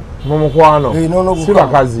amangu mumukwano si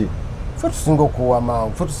bakazi ffe tusinga okukoowa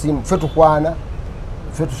amangu ffe tukwana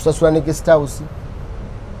ffe tusasula ne guest house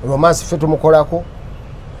romansi ffe tumukolako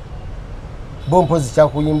bompozi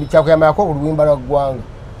kyakuyambalako oluyimba lwa ggwanga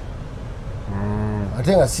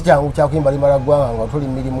ate nga si kyangu kyakuyimba luyimba lwa ggwanga nga tuli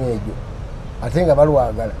mirimu egyo ate nga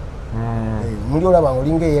balwagala muli olaba nga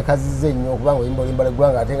olinga eyekaziza ennyo okubanga oyimba oluyimba lwa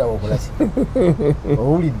ggwanga ate nga bokolaki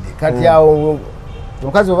owulidde kati awo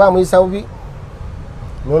omukazi oba amuyisa bubi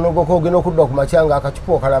nonogoka ogenda okudda ku makya nga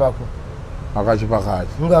akacupa okalabako akacupa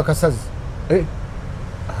kaki nga akasazi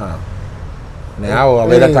naye awo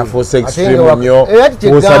abeera tafuuse extreme nnyo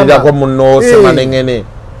osalirako munno osema nengene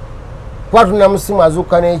kwatuna mu simu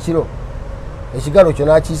azuuka n'ekiro ekigalo kyo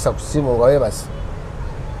n'akiyisa ku simu nga weebase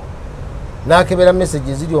n'akebera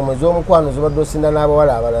message ziri omwezi omukwano zobadde osinda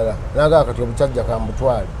n'abawala abalala nagaa kati obukyajja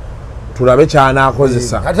kambutwale tulabe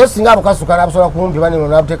kyanaakozesa ate singa abukasuka n'abusobola kumpi banino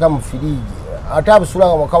n'abuteeka mu firiigi ate abusula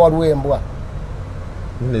nga mwaka waliwo embwa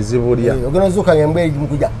nezibulya ogenda ozuuka nga embwa eri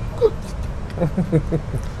mukujja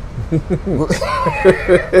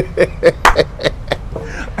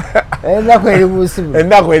ennaku eri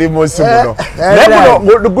munsi muno naye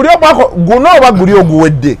guno oba guli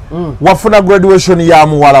oguwedde wafuna graduation ya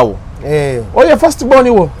muwalawo oyo first born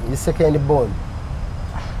wo second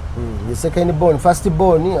born first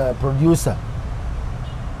born producer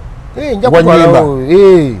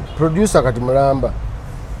producer kati mulamba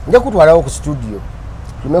nja kutwalawo ku studio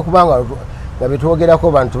tume kubanga nga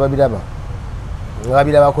betwogerako bantu babiraba nga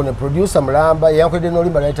birabako ne producer mulamba yankwedde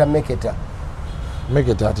n'olimba nayita meketa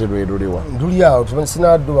ate lweruliwa nduli awo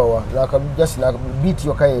sinaddubawa nakajja beat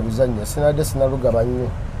yokka yeruzannya sinadde sinalugaba nnyo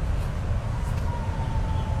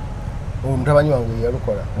Omutabanyi wange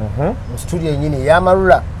yalukola. Mu studio nyine ya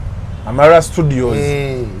Amarula. Amarula Studios.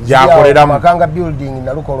 Yakolera Makanga building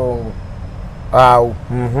na Lukolongo. Awo.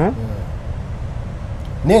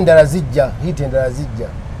 N'endala zijja, hit endala zijja.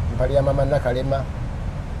 Mpali ya mama Nakalema.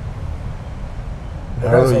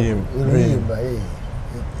 Yimba.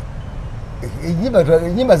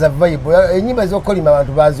 Enyimba za vibe, enyimba z'okolima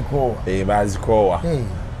abantu bazikowa. Bazikowa.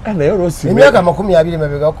 Naye Rosi. Emyaka 20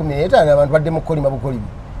 mabega 15 abantu badde mu kolima bukolima.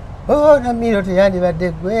 Namiro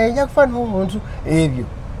teyandibadde gwe nja kufa n'omuntu ebyo.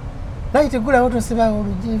 Nayitegula otosiba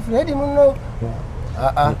olugi Fred muno.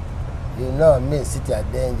 You know Minsiters are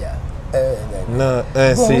danger. No,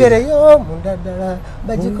 see. Yo mundadala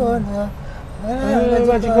bajikona.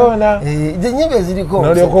 Nyimbe ziliko.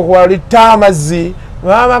 Noleko kwali tamazi.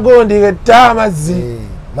 Mama gondi tamazi.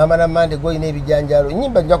 Mama namande goyina ebijanjalo.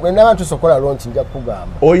 Nyimba nja kwenda abantu sokola launch nja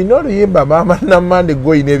kugamba. Oyina oluyimba mama namande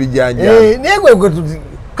goyina ebijanjalo. Negwe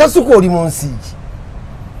Kasuku oli mu nsiki.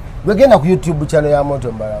 Wegenda ku YouTube channel ya Amooti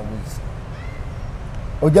Omubalanguzi.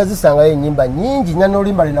 Ojazisanga enyimba nyingi nya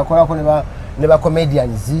nolimba linakolako ne ba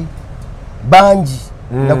comedians banji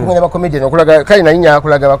nakumenya ba comedians okulaga kali na nyinya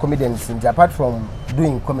akulaga ba comedians apart from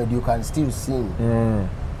doing comedy you can still sing.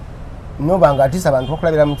 No banga atisa abantu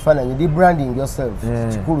okulabira mu kifananyi di branding yourself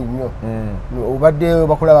kikulu nnyo. Obadde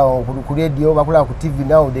bakulaba ku radio bakulaba ku TV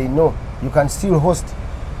now they know you can still host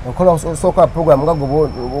okola soka program nga go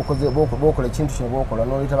bokola kintu kino bokola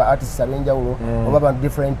no litaba artists abenjawulo oba abantu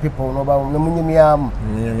different people no ba munyumyamu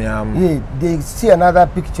they see another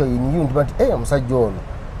picture in you but omusajja ono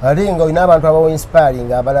alinga ina abantu abawo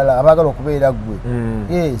inspiring abalala abagala okubeera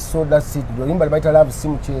gwe so that's it dolimba baita love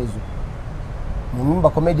simu chezo mumba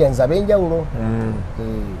comedians abenjawulo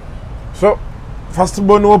so first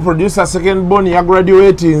born wo producer, second born ya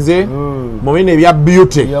graduate nze mumine bya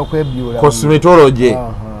beauty cosmetology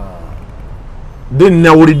then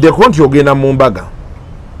nawulidde ko nti ogenda mu mbaga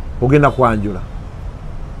ogenda kwanjula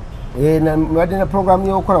na program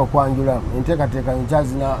y'okola okwanjula enteekateeka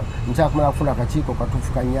nkyakumala kufuna akakiiko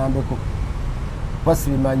katuufu kanyambeko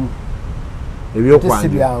basibimanyi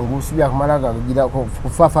ebyokwanjula si byakumala gagira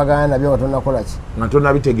kufaafagana nabyo tonakola ki nga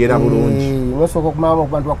tonabitegeera bulungi nosooka okumalamu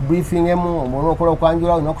okubantu bakubriefing emu onaokola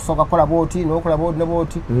okwanjula nokusooka kola booti nokola booti ne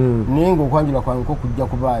booti naye nga okwanjula kwange okujja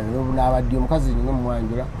kubaayo naabadde omukazi nina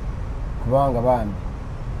omwanjula kubanga bambi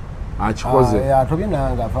akikoze atobye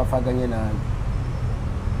nange afaafaganye nange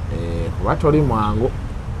kuba toli mwangu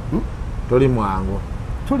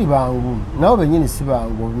tuli bangu nabo bennyini si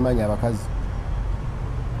bangu obimanya abakazi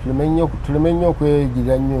tuleme nnyo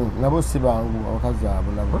okwegirira nnyo nabo si bangu abakazi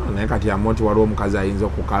abo nabo naye kati Amooti waliwo omukazi ayinza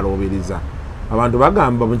okukalooberiza abantu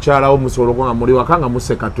bagamba mukyalawo musoboloka nga muli waka nga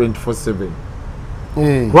museka 24/7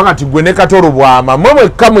 kuba kati gwe ne Katoro bwama mwe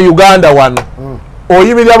mwekka mu Uganda wano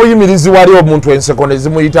oyimirira buyimirizi wali omuntu enseko ne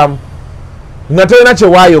zimuyitamu nga tolina kye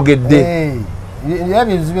waayogedde era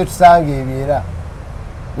byebizibu byetusanga ebyera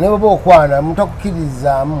ne bweba okwana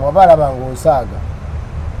mutakukkiririzaamu abalaba ng'osaaga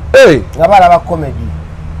nga balaba komedi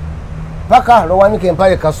paka lowanika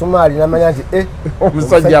empale kasumaali namanya nti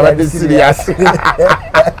omusajja abadde sirias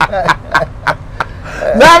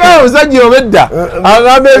naaba omusajja obedda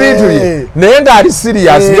agamba ebintu bye naye ng'ali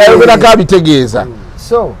sirias byayogerako abitegeeza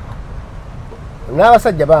so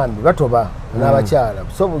n'abasajja bambi batoba n'abakyala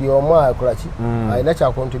so buli omu akola ki alina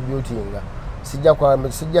kyakontributinga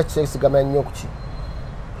sijja kyesigama nnyo kuki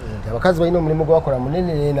abakazi balina omulimu gwe bakola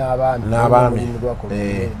munene n'abaami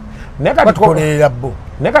batukolerera bo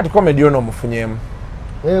naye kati komedi ono omufunyeemu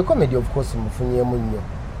comedy of course mufunyeemu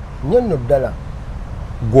nnyo nno ddala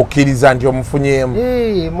gwokkiriza nti omufunyeemu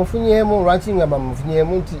mufunyeemu lwaki ngamba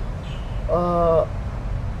mufunyeemu nti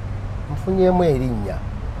mufunyeemu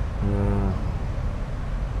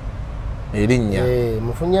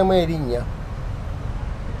mufunyeemu erinnya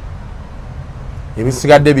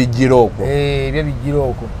ebisigadde bijjira okwo ebyo bijjira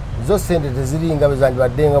okwo zo sente teziringa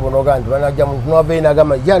bezandibadde nga bonoga nti banajja muntu novayo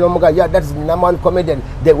nagamba that is the number one comedian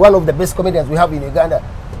one of the best comedians we have in Uganda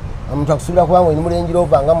omuntu akusuubira kubanga oli mulenjira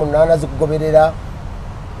ova nga munaana zikugoberera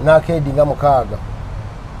n'akeedi nga 6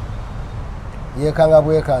 yeekanga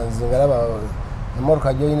bwekanzi nga laba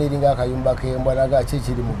emmotoka gyolina eringa akayumba k'embwa naga ki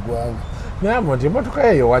ekiri mu ggwanga naye nti emmotoka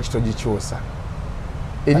yeyo waki togikyusa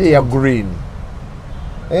eri eya green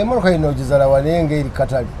emmotoka yino ogizala wanaye nga eri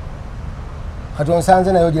katale kati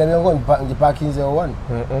onsanze nayo ogirabye ngo ngipakinzewo wano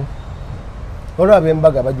olwaba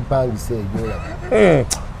embaga bagipangisa egyo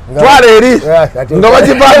twala eri nga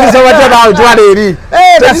bagipangisa batya nawe twala eri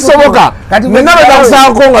tekisoboka nina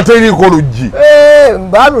betakusangako nga toiriko luggi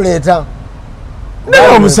baaluleeta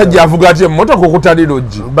naye omusajja avuga ati emmotoka okutali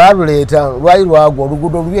luggi baaluleeta lwali lwagwa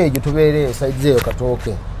oluguudo luli egyo tubeereyo saidi zeeyo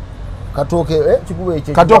katooke Katooke kikuba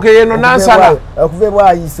ekyo. Katooke yeno nansana. Okuve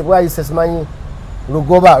bwayise simanyi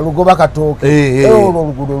lugoba Katooke. Olwo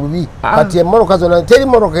luguudo lubi. Kati emmoloka zonna teri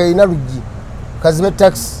mmoloka erina luggi. Kazibe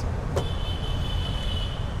taxi.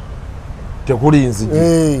 Tekuli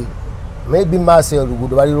nzigi. Maybe maso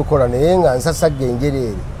oluguudo bali lukola naye nga nsasagge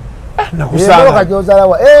enjereere. Nakusanga.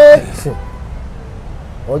 Gyozalawa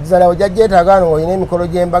ojizalawo jajjeetaaga ngo olina emikolo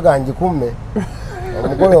gy'embaga ngikumme.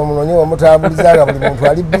 Omukolo omunonyi omutambulizanga buli muntu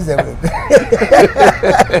ali bize.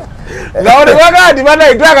 Ngaone bagandi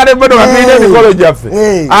banaitwaka n'emmotoka tulina emikolo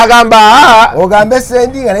gyaffe. Agamba ogambe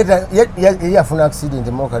Sendi nga yafuna accident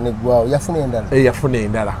emmotoka neggwawo yafuna endala. Yafuna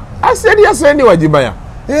endala. Sendi ya Sendi wagimanya.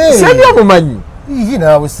 Sendi omumanyi.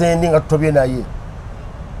 Naawe Sendi nga tutobye naye.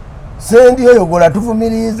 Sendi oyo gola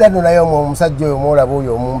tuvumiriza no naye omusajja oyo mwolaba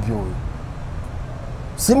oyo omumpi oyo.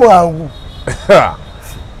 Si mwangu.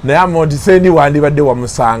 Naye Amooti Sendi wandibadde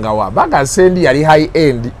wamusanga wa. Baga Sendi yali high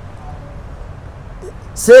end.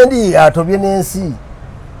 Sendi atobye n'ensi.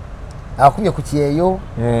 Akubye ku kyeyo.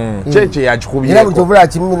 Kyekye yakikubyeko. Era buli kyovula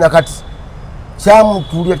kimu nakati.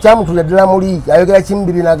 Kyamutulya ddala muli. Ayogera kimu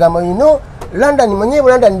bibiri n'agamba ino London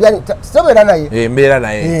mwenyewe London byani sobera naye. Mbeera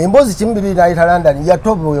naye. Embozi kimu bibiri n'ayita London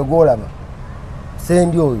yatobe oyo golaba.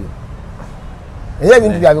 Sendi oyo. Era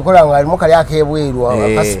ebintu byabikola nga alimu kali akebweru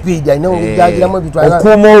akaspeed alina obujagiramu ebitwala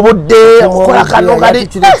okuuma obudde okukola kano kali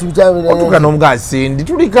otuka n'omugazi Sendi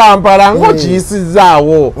tuli Kampala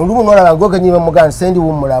ng'okiyisizaawo olumu n'olaba ng'okenyiba mugazi Sendi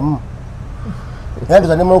wummulamu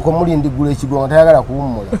yandiza ne muloko mulindigula ekigongo tayagala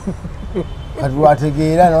kuwummula kati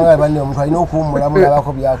lwategeera naga banne omuntu alina okuwummulamu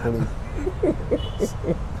nabako byakolera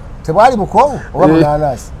tebwali bukowu oba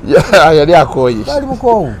munanasi yali akoye bali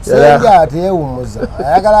bukowu Sendi ate yeewummuza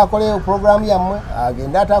ayagala akole programu yammwe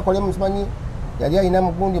agenda ate akole musimanyi yali alina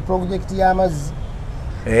mugundi project y'amazzi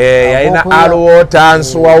yalina alwater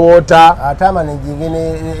nsuwa water ate amanejinge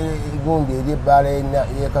negundi eri ebbaala ye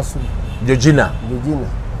Kasuku Georgina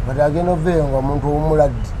kati agenda oveeyo nga omuntu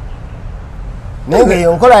owumuladde naye nga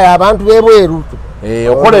eyo nkola y'abantu b'ebweru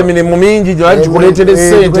okola emirimu mingi gyewali gikuleetera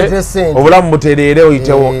ssente obulamu butereere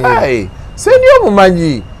oyitewo Sendi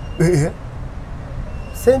omumanyi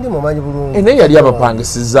Sendi mumanyi bulungi naye yali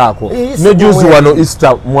abapangisizaako ne juzi wano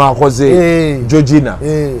Easter mwakoze Georgina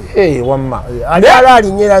wamma ali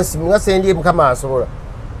alinnya era nga Sendi mukama asobola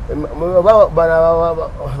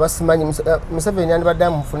basimanyi Museveni yandibadde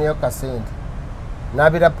amufuneyo kasente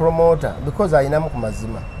n'abeera promoter because ayinamu ku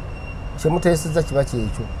mazima kyemuteeseza kiba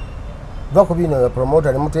kyekyo va ku bino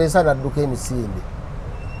promoter nemuteesa nadduka emisinde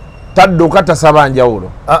tadduka tasaba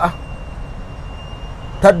njawulo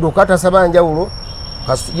tadduka tasaba njawulo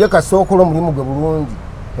ye kasookola omulimu gwe bulungi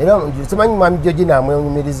era simanyi mwami Georgina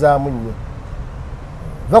amwenyumirizaamu nnyo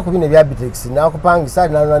va ku bino ebya Bitex nakupangisa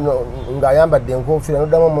ng'ayambadde enkofiira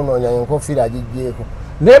noddamu omunoonya enkofiira agijjeeko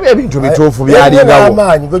n'ebyo ebintu bituufu byalingawo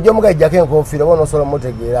amaanyi gojja omugajjako enkofiira oba nosobola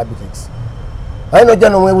mutegeera Bitex aye nojja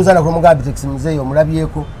n'omwebuuza nakuli mugaa Bitex muzeeyi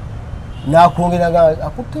omulabyeko n'akwongera nga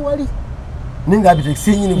akutte wali naye nga Bitex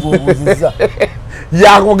nyini gw'obuuzizza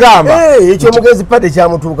yakugamba ekyomugezi padde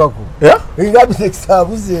kyamutuukako nga Bitex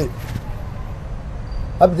abuze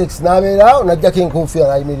Bitex n'abeerawo n'ajjako enkofiira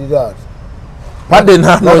n'ayimirira ati padde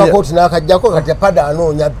n'akakooti n'akajjako kati padde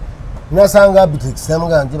anoonya nasanga Bitex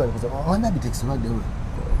namugamba nti omwana Bitex baddewe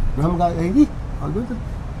namugamba eri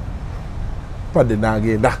padde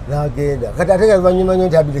n'agenda kati ate luvannyuma nnyo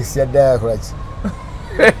nti Bitex yaddayo akolaki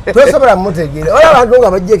tosobola mutegeera ola abantu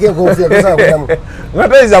nga bajjeko enkofiira tosalamu nga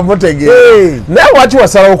toyinza mutegeera naye lwaki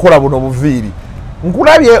wasalawo okukola buno buviiri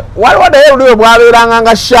nkulabye waliwo naye luliwe bwabeeranga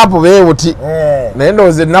nga shaapu beebuti naye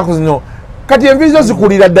ndowooza ennaku zino kati enviiri zo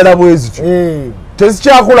zikulira ddala bwe zityo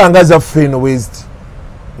tezikyakula nga zaffe eno bwe ziti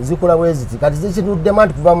zikula bwe ziti kati zikituddemu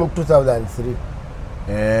anti kuva mu 2003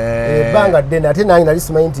 ebbanga ddene ate nange nali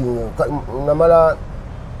simanyi nti namala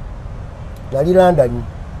nali London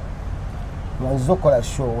nziza okukola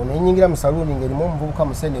show nenyingira mu saluuni ng'erimu omuvubuka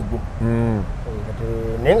mu Senegal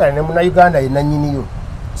naye nga ne munnauganda ye nannyiniyo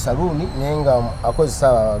saluuni naye nga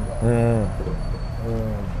akozesa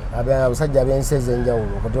abasajja ab'ensi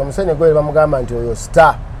ez'enjawulo kati omusenegal oyo bamugamba nti oyo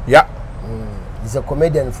star is a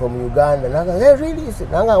comedian from Uganda nanga really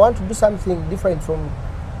nanga I want to do something different from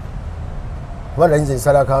wanda nze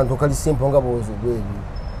nsala akantu kali simple nga bwozi gwebi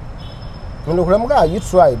ndokulamuga you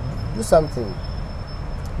try do something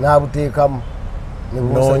nabuteekamu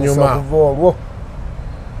n'onyuma olwo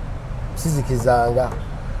sizikizanga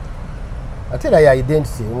ate era ya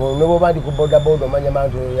identity nebwoba ndi ku bodaboda omanya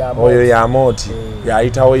mantu oyo ya Amooti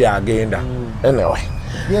yayitawo yagenda anyway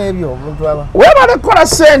byebyo omuntu aba webale kukola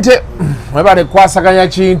ssente webale kukwasaganya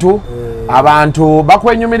kintu abantu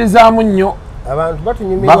bakwenyumirizaamu nnyo abantu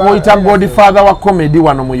batunyumirwa bakuyita godfather wa comedy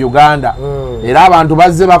wano mu Uganda era abantu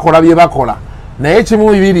bazze bakola bye bakola naye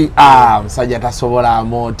kimu bibiri musajja tasobola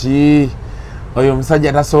Amooti oyo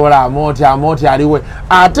musajja tasobola Amooti aliwe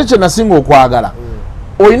ate kye nasinga okwagala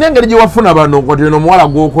oyina engeri gye wafuna bano koti eno muwala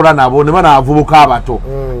gw'okola nabo ne bana avubuka abato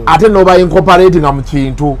ate n'oba incorporatinga mu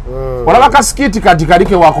kintu olaba kasikiti kati kali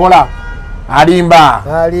ke wakola alimba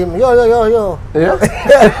yo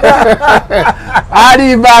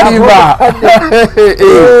alimba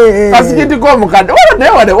kasikiti k'omukadde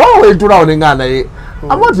wala wetulawo ne ngana ye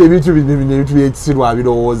Amooti ebintu bintu byekisirwa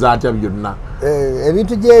abirowooza atya byonna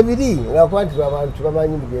ebintu gyebiri nakuba nti abantu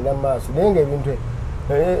bamanyi bigenda mu maaso naye ngaebintu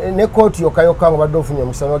ne kooti yokka nga badde ofunye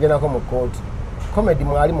omukisa nogendako mu kooti comedy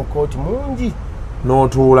mwali mu kooti mungi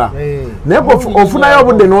n'otuula naye ofunayo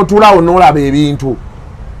obudde n'otuulawo n'olaba ebintu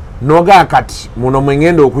nogaa kati muno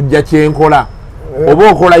mwengenda okujja kyenkola oba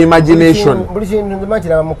okola imagination buli kintu nzima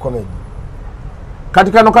kiraba mu comedy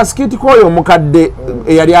kati kano kasikiti k'oyo omukadde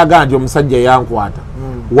eyali agaa nti omusajja yankwata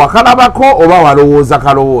wakalabako oba walowooza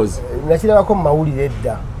kalowoozi nakirabako mu mawulire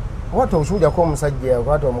edda wata okiwulyako omusajja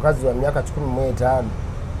yakwata omukazi wa myaka 15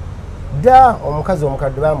 dda omukazi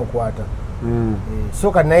omukadde bamukwata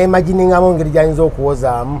soka naye imaginingamu engeri gyayinza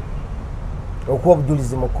okuwozaamu okuwa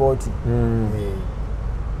obujulizi mu kooti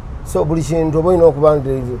so buli kintu oba olina okuba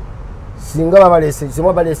singa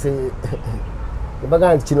babalese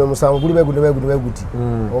bagaa nti kino omusango guli beguti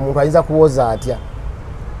omuntu ayinza kuwoza atya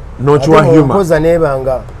nokiwa huma koza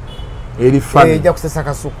nebanga eri fani ejja kusesa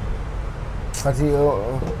Kasuku kati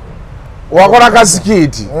wakola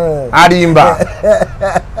kasikiti alimba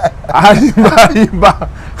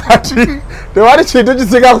kati tewali kintu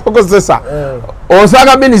kisinga kukozesa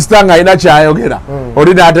osanga minisita nga alina kyayogera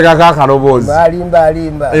oli n'ateekako akaloboozi alimba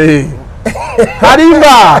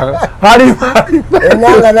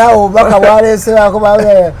enanga naawe obubaka bwaleeserako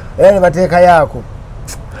bateeka yaako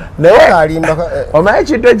naye omanyi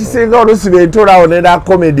kintu ekisinga oluusi bentulawo nena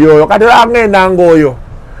komedi oyo kati olanga enanga oyo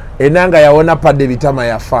enanga yawona padde bitama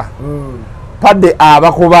yafa padde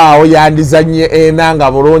abakubaawo yandizanye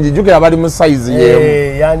enanga bulungi jukira bali mu sayizi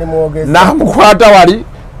yemu namukwata wali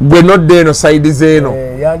gwe nodde eno sayidi zeeno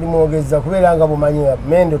yandimwogeza kubeera nga bumanyi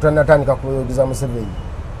mende otanatandika kuyogeza Museveni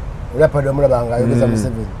era padde omulabanga ayogeza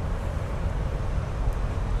Museveni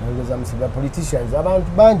politicians abantu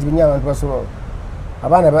bangi benya abantu basobola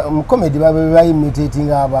abaana mu comedy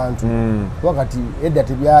bayimitatinga abantu wakati edda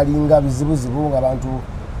tebyalinga bizibuzibu nga abantu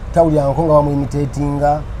tawulyanko nga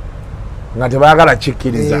bamuyimitatinga nga tebaagala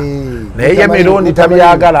kikkiriza naye ye mirundi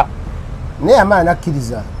tabyagala naye amaana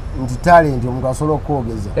nakkiriza nti talenti omuntu asobola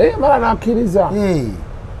okwogeza mala nakkiriza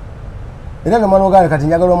era nomwana ogane kati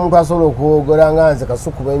njagala omuntu asobola okwogera nga nze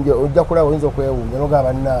Kasuku ojja kulaba oyinza okwewuunya nogaa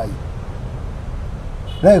bannaayi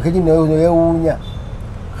naye kenyini yewuunya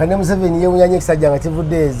kane Museveni yewuunya nyo ekisajja nga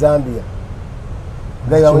kivudde e Zambia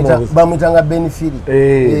bamwitanga benefiri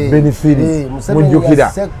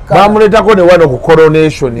mujjukira bamuleetako ne wano ku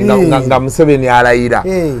coronation nga Museveni alayira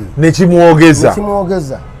nekimwogeza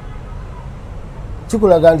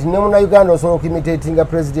kikulaga nti ne munauganda osobola okimitatinga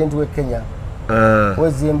president we Kenya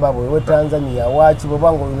we Zimbabwe we Tanzania waki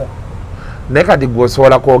bwobanga olina naye kati gwe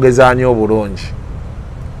osobola kwogezanya obulungi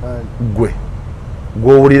gwe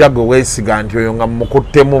gwowulira gwe weesiga nti oyo nga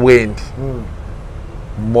mukuttemu bwe nti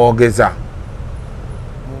mwogeza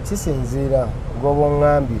kisinziira goba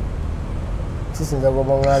oŋŋambye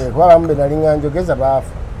kuba bambe nali nga njogeza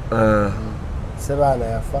baafa Sebaana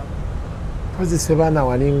yafa pozi Sebaana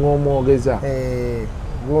walinga omwogeza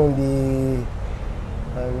gundi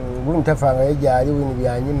tafanga ye gyali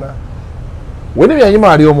Wini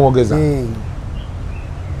Byanyima ali omwogeza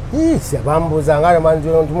bambuuza nga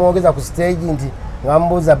tumwogeza ku stage nti nga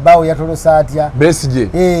mbuuza bbaawo yatolosa atya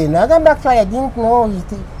Besigye nagamba actually I didn't know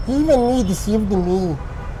he even deceived me.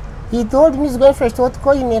 He told me he's going for a short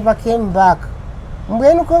call, he never came back.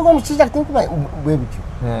 Mbwenu kongo omukiija kutinkuba bwe bityo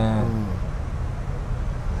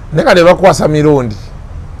neka ne bakwasa mirundi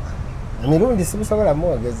sibisobola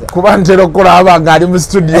mwogeza kuba ntera okukola abanga ali mu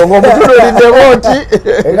studio ng'omutululidde booti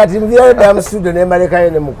kati mbyodda mu studio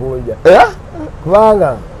nemalekayo ne mukunja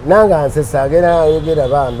kubanga nanga nsesa agenda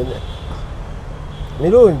bambi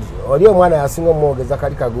mirundi oli omwana yasinga omwogeza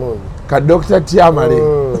kali kagungi ka Dr. Tiamale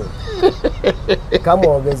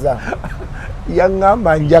kamwogeza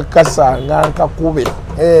yaŋŋamba nja kasanga nkakube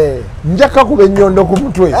njakakube ennyondo ku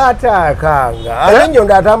mutwe ataakanga ate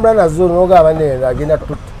ennyondo atambula nazo nogaba nenda agenda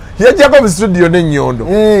tutta yajjako mu studio n'ennyondo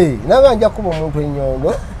nanga nja kuba omuntu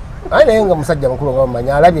ennyondo aye naye nga musajja mukulu nga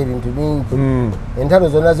mumanya alabye ebintu bingi entalo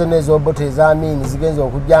zonna ez'oboto ez'amiini zigenza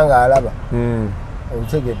okujja nga alaba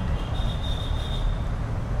obitegedde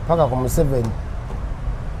paka ku Museveni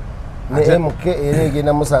ne MK era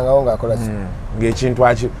egenda musangawo ng'akola ki ng'ekintu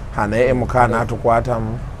naye MK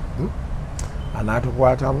anaatukwatamu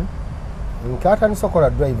anaatukwatamu nkatandise okola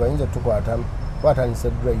drive ayinza tukwatamu kwatandise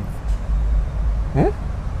drive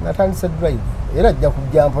natandise drive era ajja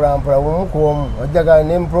kujja mpolampola omu ku omu ajjaga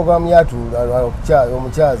ne program yatu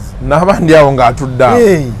omukyazi n'aba ndi awo ng'atudda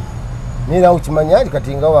nera ukimanya ati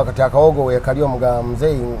kati nga wakati akawogo wekali omugamba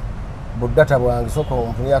muzeyi buddata bwange soka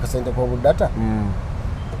omufunira akasente k'obuddata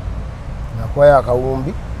nakuwayo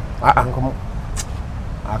akawumbi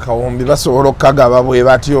akawumbi basobola okukagaba bwe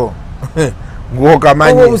batyo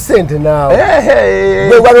gw'okamanyi obusente naawe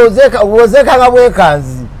ozeekanga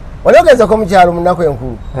bwekanzi wali ogenzako mukyalo munaku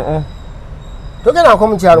enkulu togendako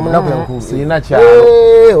mukyalo munaku enkulu sirina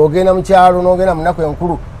kyalo ogenda mukyalo n'ogenda munaku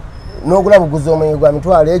enkulu n'ogula buguzi omwenge gwa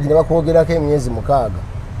mitwalo egi ne bakwogerako emyezi 6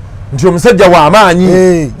 nti omusajja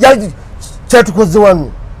w'amaanyi kyatukoze wano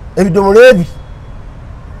ebidomola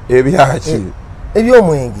ebyaki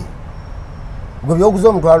ebyomwenge gwe byoguza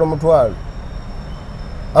omutwalo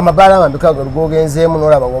amabaala amambika gogenzeemu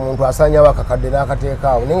n'olaba ng'omuntu asanyawo akakadde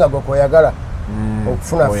n'akateekaawo naye nga gwe koyagala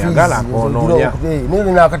okufuna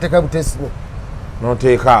fiizi n'akateeka butesi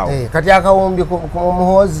n'oteekaawo kati akawumbi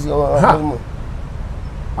omuhoozi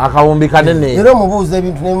akawumbi kanene era omubuuza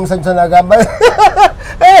ebintu nemusanyusa nagamba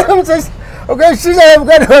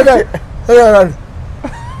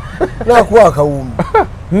nakuwa akawumbi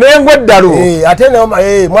nengo eddalu ate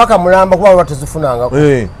mwaka mulamba kuba lwa tezifunangako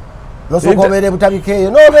nosooka obeera butabika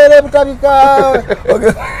eyo nobeera butabika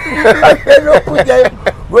okujjayo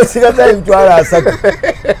gwesigaza emitwalo 3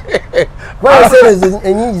 kwaserezo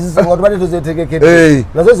enyingi zisonga tubadde tuzetegekete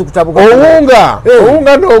nazo zikutabuka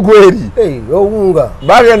owunga n'ogweri owunga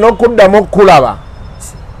bagenda okuddamu okukulaba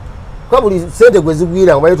kwa buli sente gwe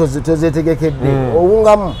zigwira nga bali tozetegekedde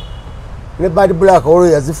owungamu ne bad black olwo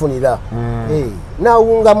yazifunira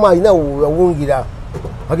nawungamu alina awungira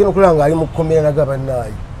agenda okulaba nga ali mu kkomera naga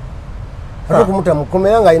bannaayi ate okumuta mu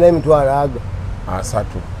kkomera nga alina emitwalo aga 3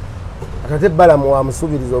 ate balamu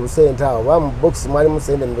wamusubiriza obusente awo ba mu box mwalimu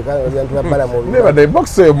sente mbekantu ya balamu nebadde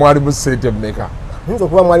box eyo mwalimu sente mmeka yinza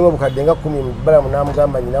okuba mwalimu obukadde nga 10 balamu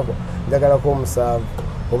n'amugamba nyinako njagalako 7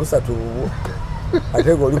 obusatu bubu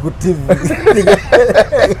ate ng'oli ku TV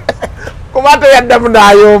kuba teyaddamu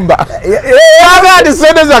n'ayomba aba ndi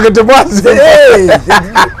sente zange temwazi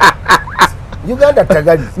Uganda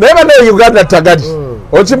tagali naye bane Uganda tagali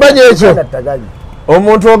okimanyi ekyo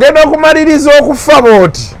omuntu ogenda okumaliriza okufa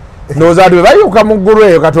booti nozaadi bwe bayuka mu ggulu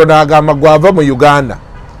eyo katonda agamba gwava mu Uganda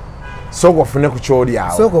sooka ofune ku kyoli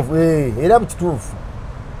awo era bukituufu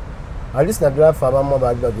alisi naddala ffe abamu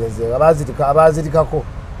abaali bagenze abaazitikako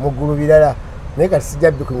mu ggulu birala naye kati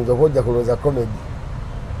sijja bikunyuza okojja kulowooza komedi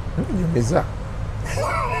nyumiza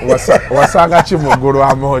wasanga ki mu ggulu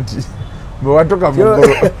Amooti bwe watuka mu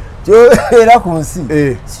ggulu kyobeera ku nsi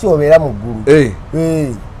si kyobeera mu ggulu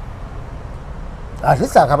ate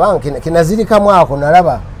si akabanga kenazirikamu ako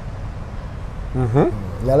nalaba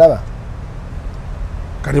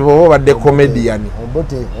kati bwoba obadde comedian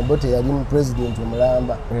Obote yali mu president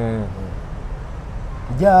omulamba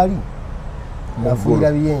gyali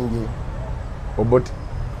nafuira biyenje Obote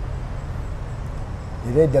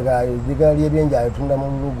era eddagala ly'ebyenje alitunda mu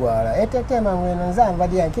lulugwala etetema mweno nzanva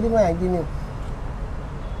lya nkirimu yagini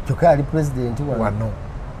kyokka yali president wano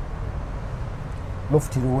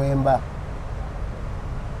Mufti Luwemba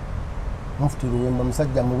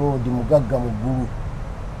musajja mulodi mugagga mu ggulu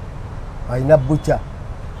alina bucha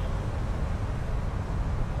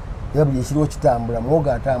era buli ekiriwo kitambula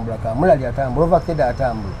mwoga atambula kamulali atambula ovakeda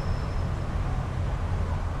atambula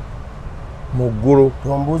mu ggulu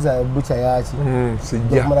tombuuza bucha yaki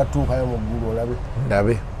sijja okumala tuukayo mu ggulu olabe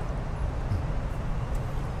ndabe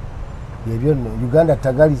ebyo nno Uganda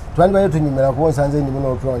tagali twandibayo tunyumira kuba nsanze ndi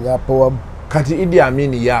muno otuwanya powabu kati Idi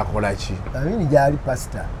Amin yakola ki Amin gyali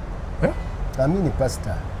pastor Amin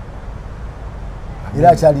pastor era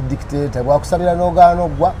akyali dictator bwakusabira n'ogaana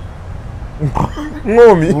oggwa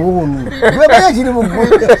ngumi gwe kiri mu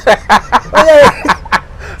ggulu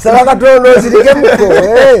saba Katonda ozirike muko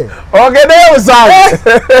ogendeyo busange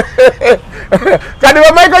kati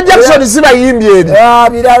ba Michael Jackson si bayimbi eri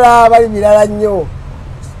birala bali birala nnyo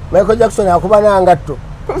Michael Jackson akuba nangatto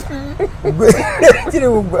kiri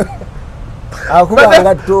mu ggwe akuba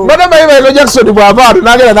ngatto bana Michael Jackson bw'avaatu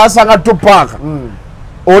n'agenda n'asanga Tupac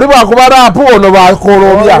oli bwakuba raapu ono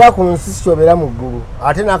bakolobya ku nsi kyobeera mu ggulu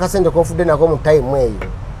ate n'akasente kofudde nako mu time eyo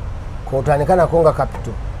kotandika nako nga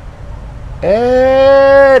capital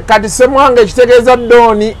kati semwange ekitegeeza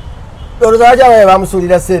Doni oluzaajawe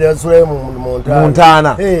bamusuulira sente basulayo mu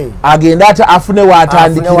ntaana agenda ate afune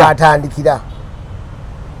waatandikira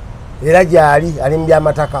era gyali ali mu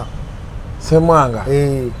byamataka Semwanga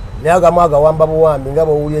naye agamu agawamba buwambi nga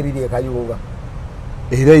bwowulya ebiri ekayunga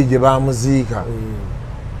era gye bamuziika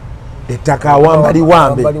ettaka awamba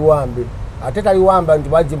liwambe ate taliwamba nti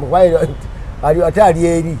ate ali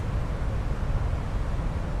eri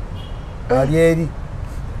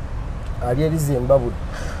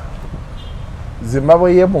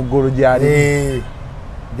Zimbabwe ye mu ggulu gyali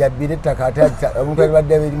jabbira ettaka ate omuntu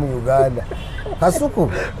alibadde eri mu Uganda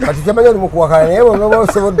Kasuku kati kyamanya oli mukuwakana naye bonoba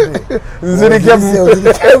osobodde nzirikemu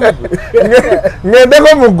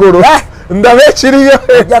ŋŋendeko mu ggulu ndaba ekiriyo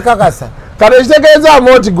jakakasa kano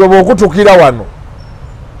ekitegeezaamu nti gwe bw'okutukira wano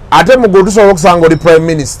ate mu ggulu tusobola okusanga oli prime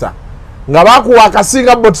minister nga bakuwa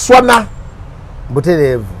akasinga Botswana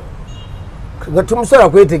butereevu nga tumusobola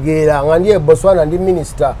kwetegeera nga ndi Botswana ndi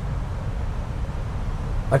minisita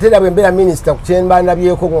ate era bwe mbeera minisita ku kyemba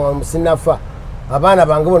ndabyeko nga sinafa abaana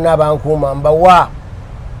bange bonna abankuuma mbawa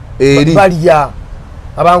balya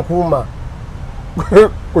abankuuma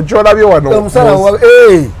ku kyolabye wano omusala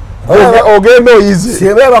ogenda oyize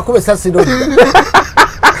sebe bakuba esasiro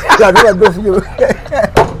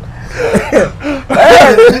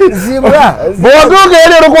bw'otuuka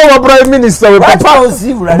eri olwokuba prime minister we papa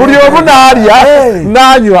buli omu n'alya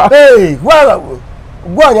n'anywa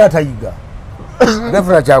gwanya atayiga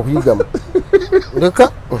nafuna kyakuyigamu leka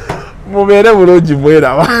mubeere bulungi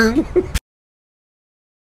mweraba